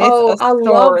Thunderbird with a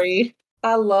story.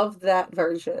 I love that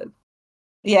version.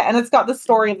 Yeah, and it's got the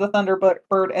story of the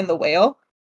Thunderbird and the whale.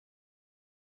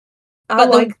 I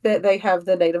like that they have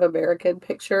the Native American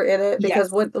picture in it,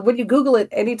 because when you Google it,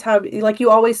 anytime, like, you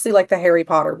always see like the Harry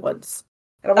Potter ones.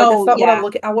 And I'm like, that's not what I'm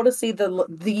looking. I want to see the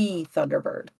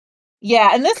Thunderbird.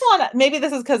 Yeah, and this one, maybe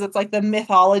this is because it's like the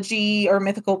mythology or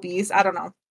mythical beast. I don't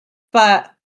know.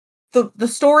 But the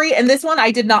story, and this one I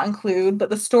did not include,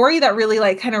 but the story that really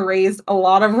like kind of raised a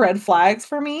lot of red flags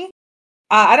for me.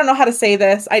 I don't know how to say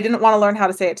this. I didn't want to learn how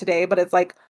to say it today, but it's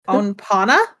like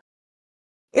Onpana.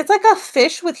 It's like a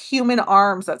fish with human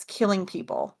arms that's killing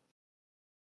people.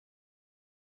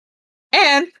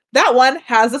 And that one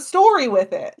has a story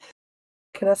with it.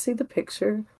 Can I see the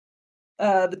picture?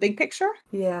 The big picture?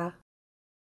 Yeah.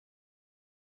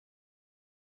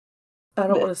 I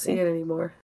don't want to see it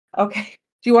anymore. Okay.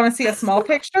 Do you want to see a small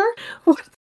picture?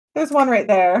 There's one right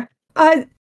there.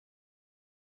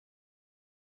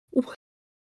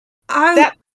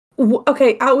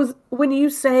 Okay, when you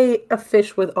say a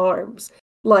fish with arms,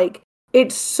 like,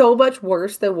 it's so much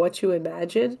worse than what you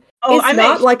imagine. It's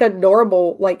not like a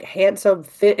normal, like, handsome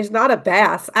fish. It's not a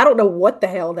bass. I don't know what the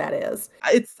hell that is.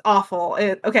 It's awful.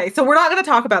 Okay, so we're not going to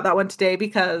talk about that one today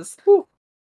because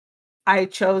I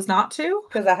chose not to.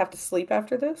 Because I have to sleep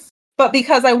after this? But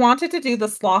because I wanted to do the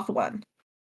sloth one.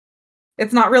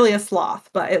 It's not really a sloth,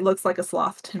 but it looks like a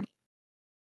sloth to me.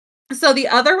 So the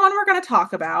other one we're going to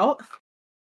talk about,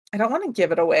 I don't want to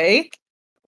give it away.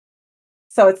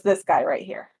 So it's this guy right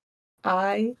here.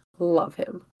 I love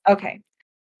him. Okay.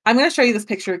 I'm going to show you this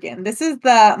picture again. This is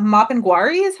the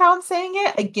Mapinguari is how I'm saying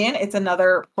it. Again, it's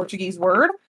another Portuguese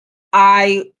word.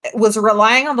 I was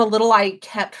relying on the little I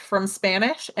kept from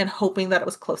Spanish and hoping that it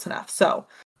was close enough. So,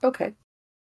 okay.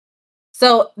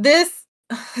 So this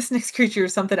next creature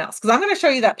is something else, because I'm going to show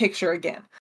you that picture again.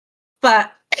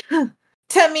 But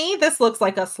to me, this looks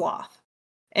like a sloth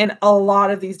in a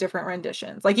lot of these different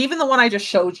renditions. Like even the one I just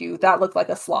showed you, that looked like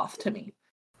a sloth to me.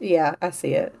 Yeah, I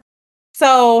see it.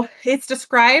 So it's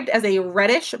described as a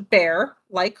reddish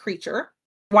bear-like creature.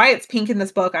 Why it's pink in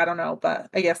this book, I don't know, but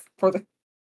I guess for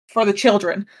the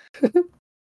children.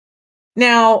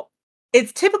 Now,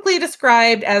 it's typically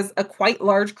described as a quite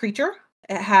large creature.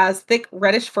 It has thick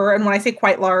reddish fur, and when I say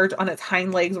quite large, on its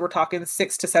hind legs, we're talking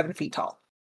 6 to 7 feet tall.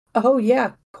 Oh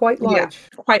yeah, quite large.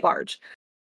 Yeah, quite large.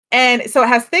 And so it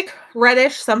has thick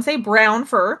reddish, some say brown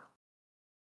fur.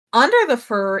 Under the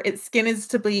fur, its skin is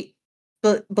to be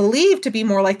believed to be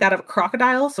more like that of a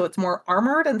crocodile, so it's more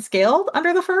armored and scaled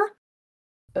under the fur.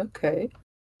 Okay.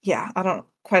 Yeah, I don't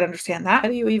quite understand that. How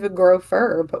do you even grow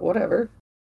fur? But whatever.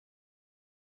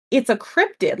 It's a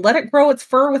cryptid. Let it grow its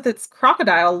fur with its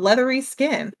crocodile leathery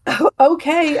skin.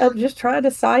 Okay, I'm just trying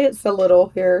to science a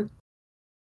little here.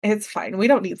 It's fine. We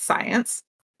don't need science.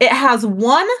 It has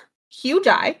one huge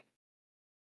eye.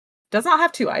 Does not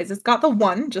have 2 eyes. It's got the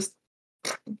one, just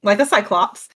like a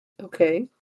cyclops. Okay.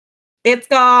 It's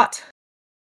got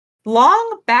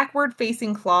long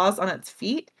backward-facing claws on its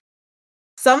feet.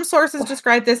 Some sources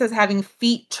describe this as having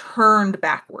feet turned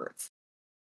backwards.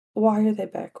 Why are they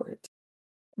backwards?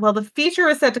 Well, the feature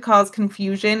is said to cause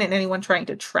confusion in anyone trying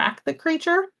to track the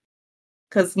creature.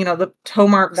 Because, the toe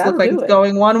marks look like it's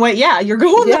going one way. Yeah, you're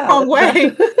going the wrong way.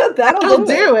 That'll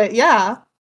do it, yeah.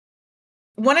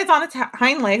 When it's on its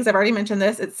hind legs, I've already mentioned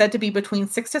this, it's said to be between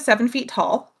 6 to 7 feet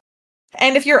tall.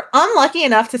 And if you're unlucky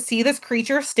enough to see this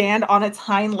creature stand on its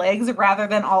hind legs rather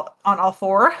than on all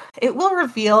four, it will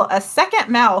reveal a second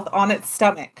mouth on its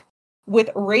stomach with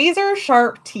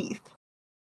razor-sharp teeth.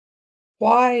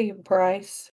 Why,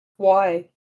 Bryce? Why?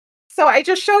 So I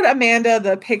just showed Amanda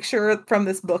the picture from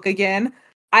this book again.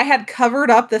 I had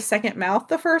covered up the second mouth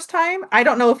the first time. I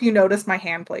don't know if you noticed my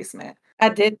hand placement. I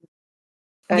did.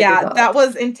 Yeah, that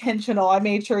was intentional. I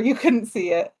made sure you couldn't see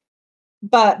it.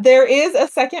 But there is a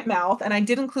second mouth, and I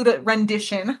did include a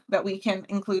rendition that we can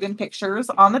include in pictures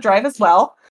on the drive as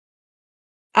well.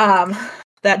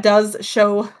 That does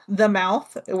show the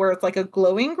mouth where it's like a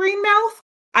glowing green mouth.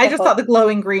 I just thought the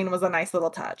glowing green was a nice little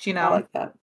touch, you know? I like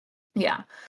that. Yeah.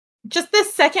 Just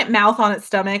this second mouth on its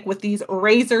stomach with these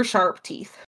razor sharp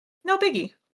teeth. No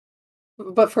biggie.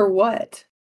 But for what?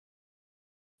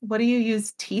 What do you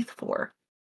use teeth for?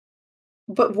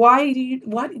 But why do you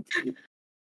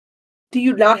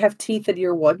not have teeth in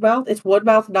your one mouth? Is one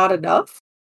mouth not enough?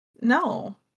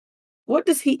 No. What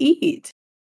does he eat?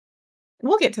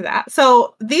 We'll get to that.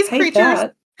 So these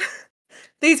creatures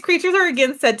are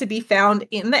again said to be found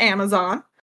in the Amazon.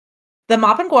 The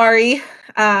Mapinguari,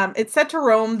 it's said to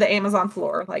roam the Amazon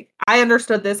floor. Like, I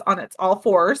understood this on its all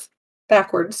fours.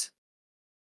 Backwards.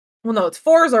 Well, no, its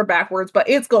fours are backwards, but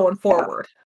it's going forward.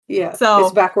 Yeah. So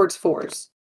it's backwards fours.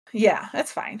 Yeah,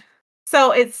 that's fine.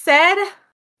 So it's said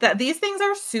that these things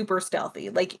are super stealthy.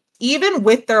 Like, even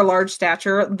with their large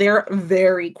stature, they're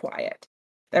very quiet.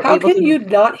 How can you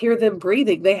not hear them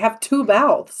breathing? They have two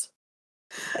mouths.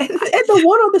 And the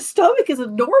one on the stomach is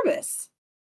enormous.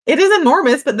 It is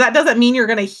enormous, but that doesn't mean you're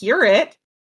going to hear it.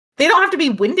 They don't have to be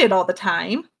winded all the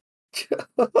time.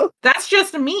 That's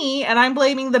just me, and I'm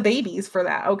blaming the babies for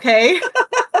that, okay?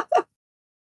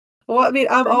 Well, I mean,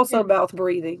 I'm also mouth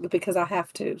breathing because I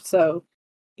have to, so.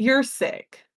 You're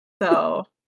sick, so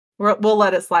we'll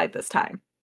let it slide this time.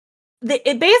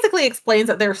 It basically explains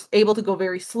that they're able to go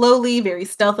very slowly, very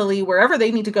stealthily, wherever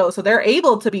they need to go. So they're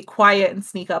able to be quiet and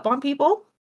sneak up on people.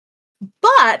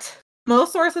 But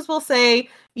most sources will say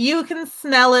you can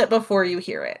smell it before you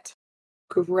hear it.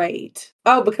 Great.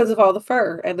 Oh, because of all the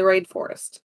fur and the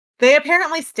rainforest. They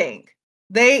apparently stink.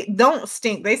 They don't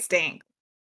stink, they stink.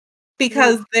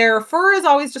 Because their fur is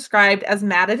always described as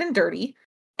matted and dirty.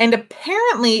 And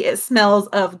apparently it smells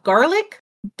of garlic,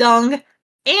 dung,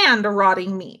 and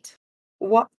rotting meat.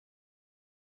 What?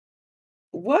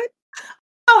 What?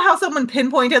 Oh, how someone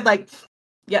pinpointed, like,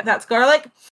 yeah, that's garlic,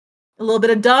 a little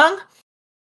bit of dung,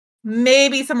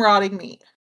 maybe some rotting meat.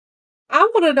 I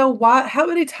want to know why. How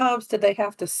many times did they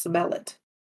have to smell it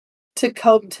to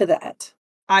come to that?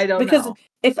 I don't know. Because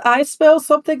if I smell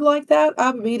something like that,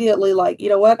 I'm immediately like, you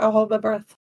know what? I'll hold my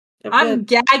breath. I'm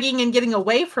gagging and getting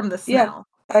away from the smell.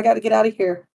 Yeah, I got to get out of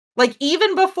here. Like,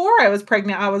 even before I was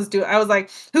pregnant, I was like,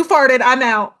 who farted? I'm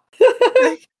out.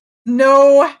 Like,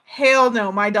 no, hell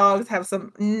no. My dogs have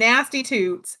some nasty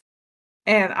toots,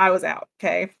 and I was out.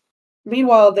 Okay.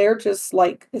 Meanwhile, they're just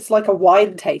like, it's like a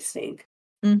wine tasting.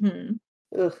 Mm-hmm.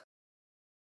 Ugh.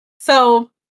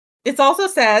 So it's also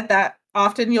said that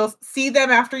often you'll see them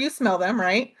after you smell them,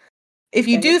 right? If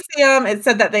you do see them, it's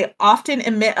said that they often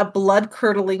emit a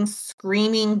blood-curdling,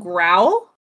 screaming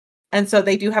growl. And so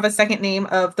they do have a second name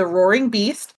of the roaring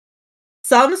beast.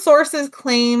 Some sources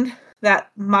claimed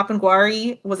that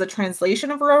Mapinguari was a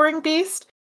translation of roaring beast.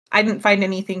 I didn't find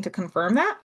anything to confirm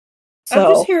that. So,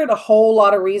 I'm just hearing a whole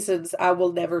lot of reasons I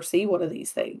will never see one of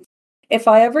these things. If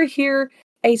I ever hear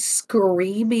a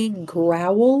screaming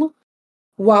growl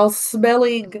while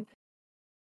smelling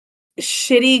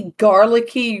shitty,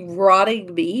 garlicky,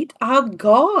 rotting meat, I'm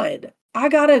gone. I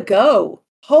gotta go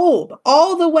home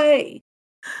all the way.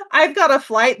 I've got a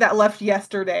flight that left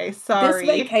yesterday. Sorry.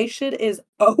 This vacation is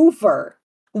over.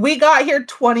 We got here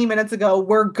 20 minutes ago.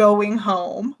 We're going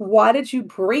home. Why did you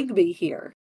bring me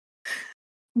here?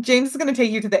 James is going to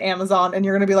take you to the Amazon, and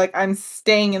you're going to be like, I'm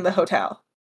staying in the hotel.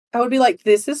 I would be like,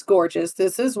 this is gorgeous.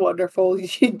 This is wonderful.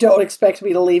 You don't expect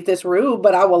me to leave this room,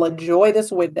 but I will enjoy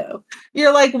this window.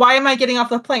 You're like, why am I getting off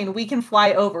the plane? We can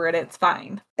fly over it. It's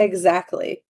fine.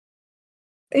 Exactly.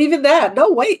 Even that.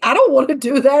 No, wait. I don't want to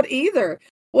do that either.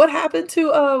 What happened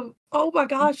to, oh my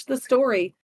gosh, the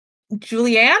story.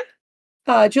 Julianne?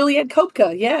 Julianne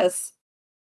Kopka, yes.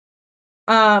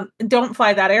 Don't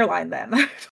fly that airline then.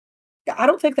 I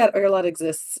don't think that airline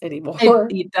exists anymore.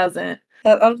 It doesn't.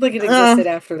 I don't think it existed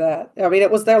after that. I mean,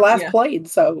 it was their last plane,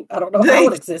 so I don't know how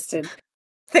it existed.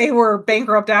 They were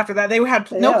bankrupt after that. They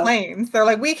had no planes. They're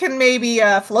like, we can maybe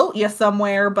float you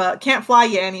somewhere, but can't fly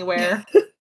you anywhere.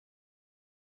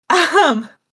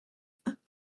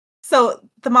 So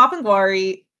the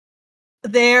Mapinguari,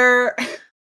 they're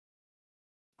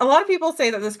a lot of people say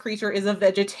that this creature is a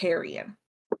vegetarian.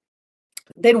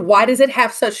 Then why does it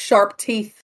have such sharp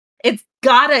teeth? It's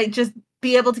gotta just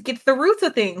be able to get to the roots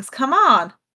of things. Come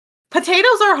on.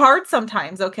 Potatoes are hard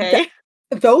sometimes, okay?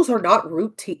 Those are not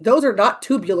root teeth. Those are not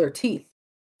tubular teeth.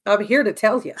 I'm here to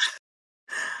tell you.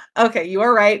 Okay, you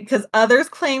are right, because others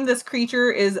claim this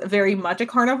creature is very much a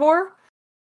carnivore.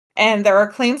 And there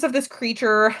are claims of this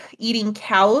creature eating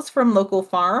cows from local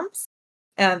farms.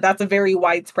 And that's a very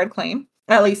widespread claim,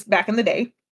 at least back in the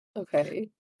day. Okay.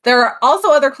 There are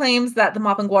also other claims that the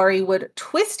Mapinguari would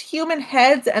twist human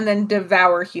heads and then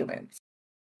devour humans.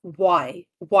 Why?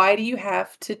 Why do you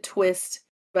have to twist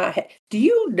my head? Do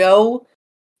you know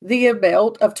the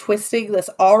amount of twisting that's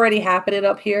already happening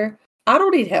up here? I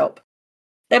don't need help.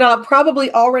 And I'll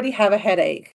probably already have a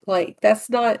headache. Like, that's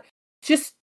not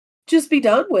just be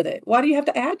done with it. Why do you have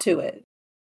to add to it?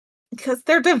 Because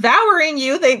they're devouring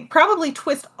you. They probably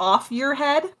twist off your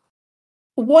head.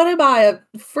 What am I, a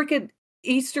freaking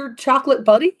Easter chocolate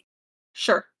bunny?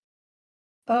 Sure.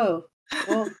 Oh,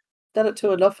 well, done it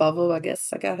to enough of them, I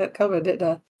guess. I got it coming, didn't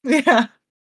I? Yeah.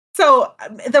 So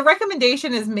the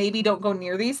recommendation is maybe don't go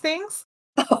near these things.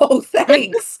 Oh,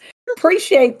 thanks.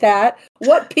 Appreciate that.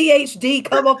 What PhD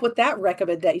come up with that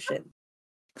recommendation?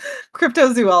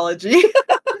 Cryptozoology.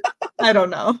 I don't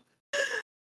know.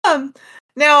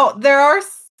 Now, there are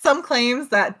some claims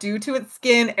that due to its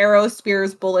skin, arrows,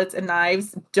 spears, bullets, and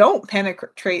knives don't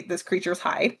penetrate this creature's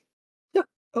hide.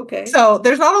 Okay. So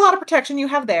there's not a lot of protection you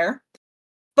have there.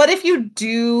 But if you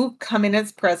do come in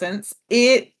its presence,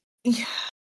 there's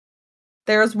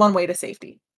one way to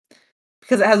safety.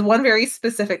 Because it has one very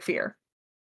specific fear.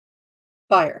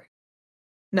 Fire.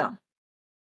 No.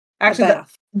 Actually,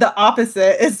 the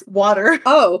opposite is water.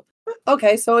 Oh,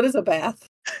 okay, so it is a bath.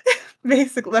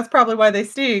 Basically, that's probably why they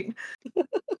sting.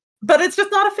 But it's just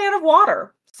not a fan of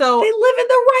water. So they live in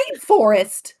the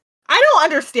rainforest. I don't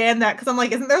understand that because I'm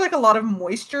like, isn't there like a lot of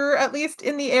moisture at least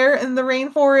in the air in the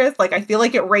rainforest? Like, I feel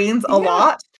like it rains a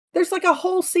lot. There's like a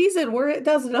whole season where it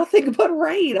does nothing but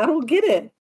rain. I don't get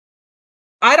it.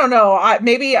 I don't know.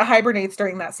 Maybe it hibernates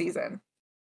during that season.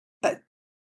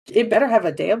 It better have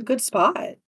a damn good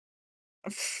spot.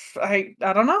 I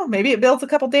don't know. Maybe it builds a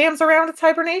couple dams around its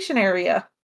hibernation area.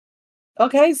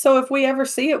 Okay, so if we ever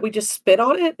see it, we just spit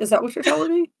on it? Is that what you're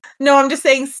telling me? No, I'm just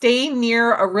saying stay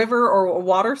near a river or a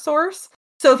water source.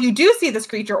 So if you do see this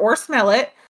creature or smell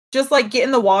it, just like get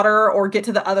in the water or get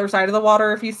to the other side of the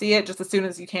water if you see it just as soon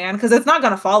as you can, because it's not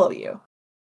going to follow you.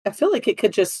 I feel like it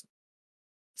could just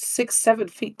 6-7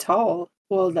 feet tall.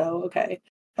 Well, no, okay.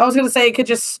 I was going to say it could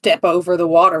just step over the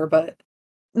water, but...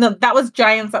 No, that was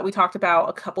giants that we talked about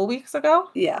a couple weeks ago.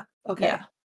 Yeah, okay. Yeah.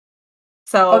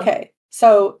 So... Okay,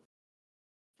 so...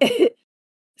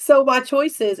 So my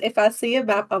choices, if I see a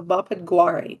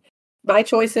Mapinguari, my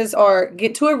choices are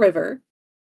get to a river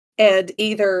and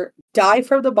either die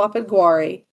from the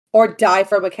Mapinguari or die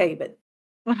from a caiman.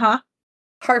 Uh-huh.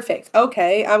 Perfect.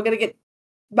 Okay, I'm going to get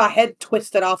my head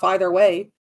twisted off either way.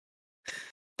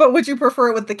 But would you prefer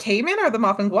it with the caiman or the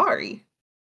Mapinguari?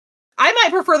 I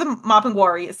might prefer the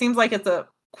Mapinguari. It seems like it's a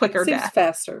quicker death. Seems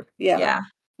faster. Yeah. Yeah.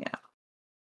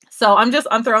 So I'm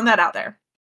throwing that out there.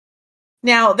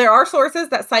 Now, there are sources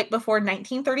that cite before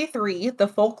 1933, the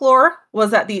folklore was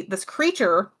that this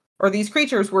creature, or these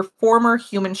creatures, were former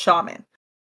human shaman.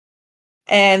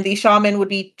 And the shaman would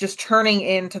be just turning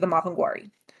into the Mapinguari.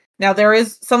 Now, there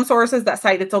is some sources that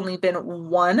cite it's only been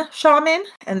one shaman,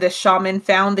 and this shaman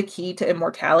found the key to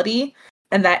immortality,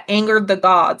 and that angered the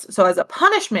gods. So as a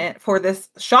punishment for this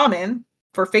shaman,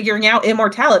 for figuring out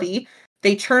immortality,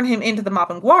 they turn him into the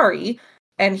Mapinguari,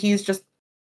 and he's just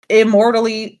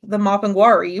immortally the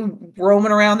Mapinguari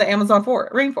roaming around the Amazon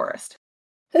rainforest.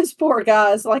 This poor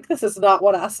guy's like, this is not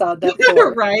what I signed up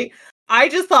for. Right? I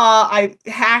just thought I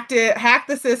hacked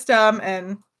the system,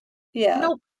 and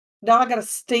nope. Now I gotta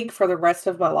stink for the rest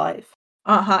of my life.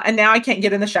 And now I can't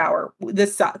get in the shower.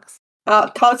 This sucks. I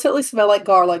constantly smell like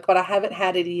garlic, but I haven't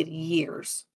had it in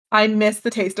years. I miss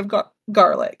the taste of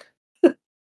garlic.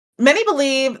 Many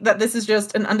believe that this is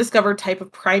just an undiscovered type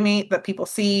of primate that people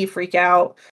see, freak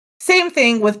out. Same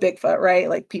thing with Bigfoot, right?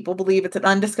 Like, people believe it's an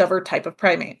undiscovered type of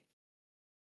primate.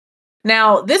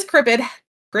 Now, this cryptid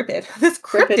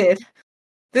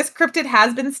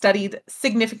has been studied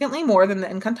significantly more than the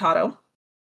Encantado.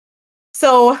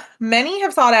 So many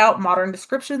have sought out modern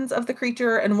descriptions of the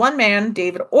creature, and one man,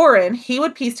 David Oren, he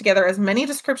would piece together as many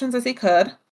descriptions as he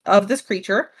could of this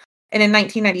creature. And in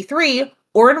 1993,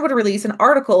 Oren would release an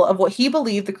article of what he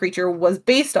believed the creature was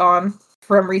based on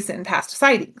from recent and past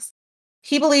sightings.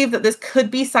 He believed that this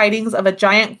could be sightings of a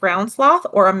giant ground sloth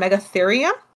or a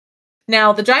megatherium.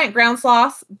 Now, the giant ground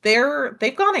sloths,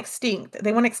 they've gone extinct.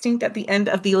 They went extinct at the end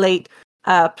of the late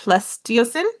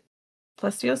Pleistocene.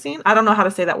 Pleistocene? I don't know how to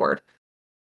say that word.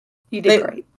 You did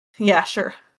great. Yeah,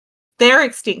 sure. They're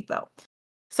extinct, though.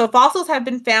 So fossils have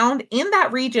been found in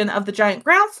that region of the giant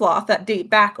ground sloth that date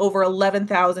back over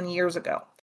 11,000 years ago.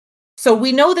 So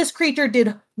we know this creature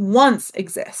did once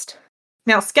exist.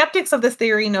 Now, skeptics of this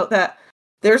theory note that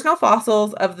there's no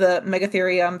fossils of the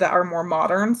Megatherium that are more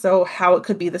modern, so how it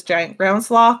could be this giant ground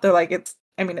sloth, they're like, it's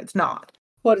not.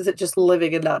 What, is it just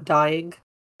living and not dying?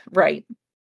 Right.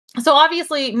 So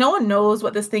obviously, no one knows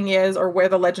what this thing is or where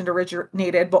the legend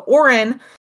originated, but Oren,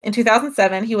 in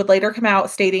 2007, he would later come out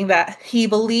stating that he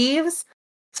believes,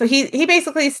 so he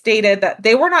basically stated that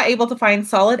they were not able to find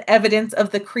solid evidence of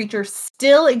the creature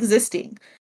still existing,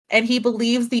 and he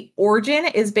believes the origin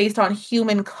is based on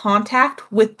human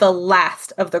contact with the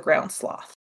last of the ground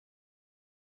sloth.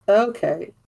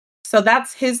 Okay. So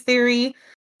that's his theory.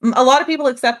 A lot of people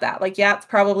accept that. Like, yeah, it's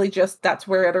probably just that's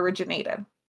where it originated.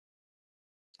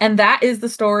 And that is the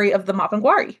story of the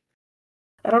Mapinguari.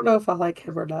 I don't know if I like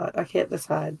him or not. I can't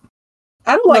decide.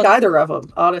 I don't like either of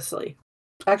them, honestly.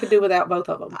 I could do without both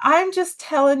of them. I'm just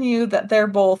telling you that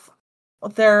they're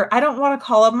I don't want to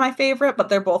call them my favorite, but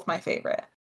they're both my favorite.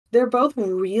 They're both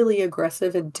really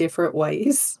aggressive in different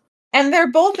ways. And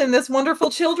they're both in this wonderful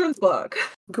children's book.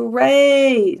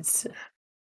 Great.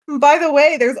 By the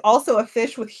way, there's also a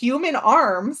fish with human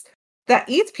arms that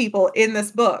eats people in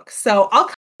this book. So I'll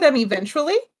cover them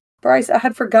eventually. Bryce, I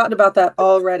had forgotten about that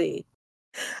already.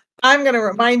 I'm going to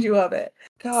remind you of it.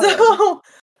 God. So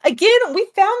again, we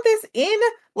found this in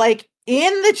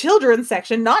the children's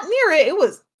section, not near it. It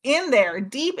was in there,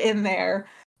 deep in there.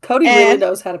 Cody really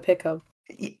knows how to pick them.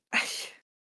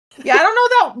 Yeah, I don't know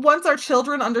that once our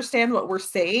children understand what we're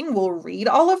saying, we'll read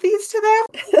all of these to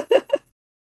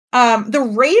them. The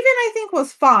Raven, I think,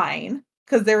 was fine,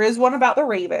 because there is one about the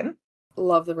Raven.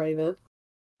 Love the Raven.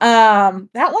 That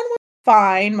one was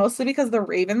fine, mostly because the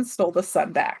Raven stole the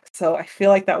sun back, so I feel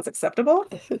like that was acceptable.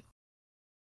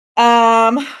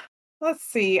 Let's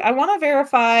see. I want to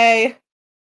verify.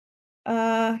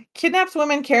 Kidnaps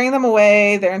women, carrying them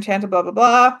away. They're enchanted, blah, blah,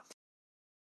 blah.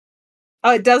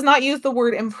 It does not use the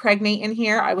word impregnate in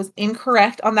here. I was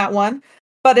incorrect on that one.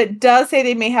 But it does say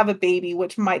they may have a baby,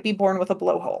 which might be born with a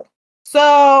blowhole.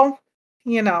 So,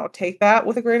 take that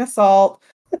with a grain of salt.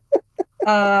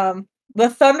 The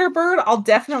Thunderbird, I'll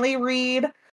definitely read.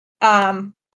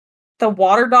 The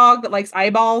water dog that likes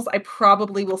eyeballs, I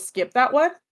probably will skip that one.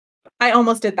 I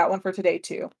almost did that one for today,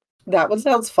 too. That one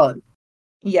sounds fun.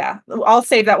 Yeah, I'll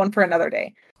save that one for another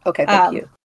day. Okay, thank you.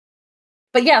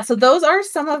 But yeah, so those are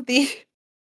some of the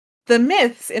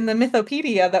myths in the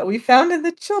Mythopedia that we found in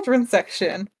the children's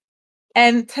section.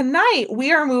 And tonight,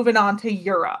 we are moving on to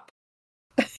Europe.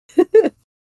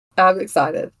 I'm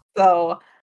excited. So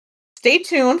stay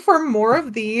tuned for more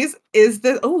of these.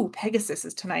 Pegasus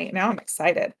is tonight. Now I'm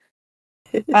excited.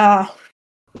 Now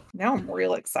I'm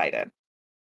real excited.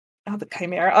 Oh, the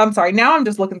Chimera. I'm sorry. Now I'm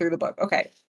just looking through the book.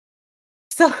 Okay.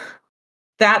 So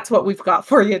that's what we've got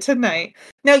for you tonight.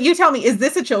 Now, you tell me, is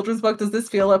this a children's book? Does this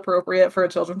feel appropriate for a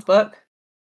children's book?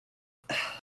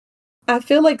 I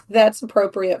feel like that's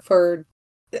appropriate for,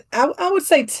 I would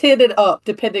say 10 and up,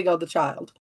 depending on the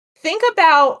child. Think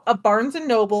about a Barnes &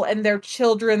 Noble and their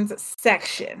children's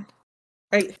section,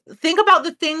 right? Think about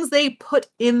the things they put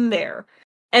in there.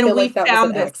 And we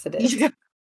found this. Accident. Yeah.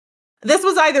 This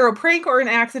was either a prank or an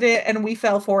accident, and we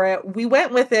fell for it. We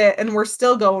went with it, and we're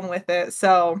still going with it,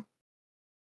 so.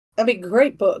 I mean,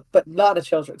 great book, but not a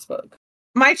children's book.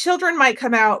 My children might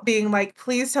come out being like,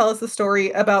 please tell us the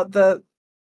story about the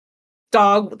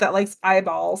dog that likes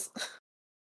eyeballs.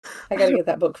 I gotta get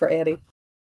that book for Annie.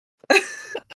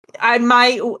 I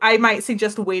might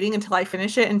suggest waiting until I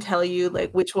finish it and tell you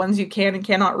like which ones you can and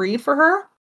cannot read for her.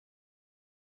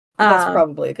 That's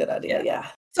probably a good idea, yeah.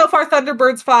 So far,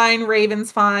 Thunderbird's fine,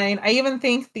 Raven's fine. I even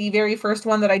think the very first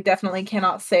one that I definitely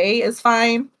cannot say is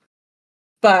fine.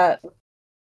 But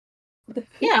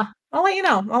yeah, I'll let you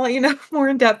know. I'll let you know more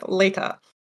in depth later.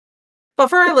 But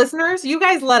for our listeners, you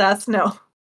guys let us know.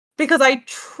 Because I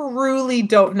truly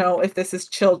don't know if this is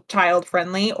child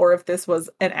friendly or if this was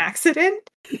an accident.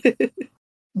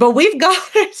 But we've got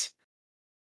it.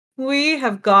 We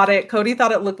have got it. Cody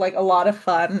thought it looked like a lot of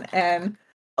fun, and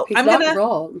I'm not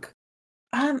wrong.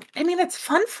 I mean, it's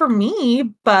fun for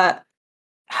me, but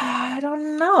I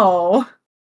don't know.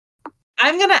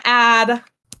 I'm gonna add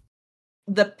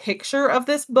the picture of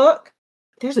this book.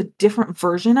 There's a different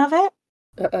version of it.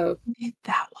 Uh-oh. Maybe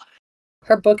that one.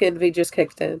 Her book envy just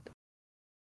kicked in.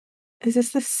 Is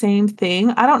this the same thing?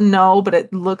 I don't know, but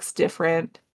it looks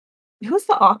different. who's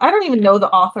the author? I don't even know the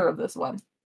author of this one.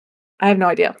 I have no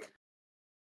idea.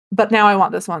 But now I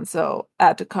want this one, so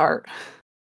add to cart.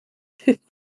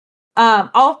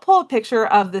 I'll pull a picture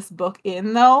of this book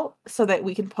in though, so that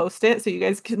we can post it so you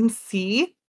guys can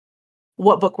see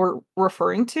what book we're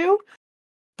referring to.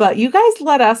 But you guys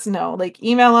let us know, like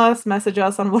email us, message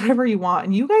us on whatever you want,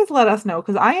 and you guys let us know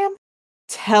because I am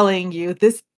telling you,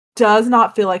 this does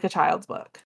not feel like a child's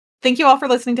book. Thank you all for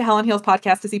listening to Hell on Heels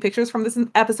Podcast. To see pictures from this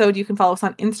episode, you can follow us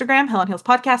on Instagram, Hell on Heels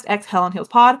Podcast, X Hell on Heels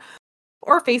Pod,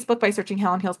 or Facebook by searching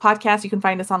Hell on Heels Podcast. You can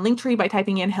find us on Linktree by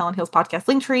typing in Hell on Heels Podcast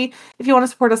Linktree. If you want to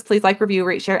support us, please like, review,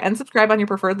 rate, share, and subscribe on your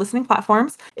preferred listening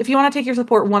platforms. If you want to take your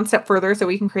support one step further so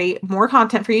we can create more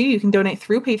content for you, you can donate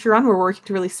through Patreon. We're working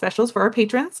to release specials for our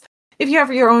patrons. If you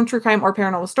have your own true crime or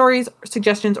paranormal stories,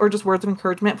 suggestions, or just words of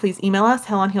encouragement, please email us,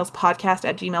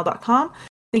 hellonheelspodcast@gmail.com.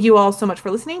 Thank you all so much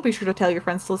for listening. Be sure to tell your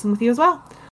friends to listen with you as well.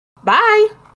 Bye!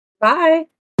 Bye!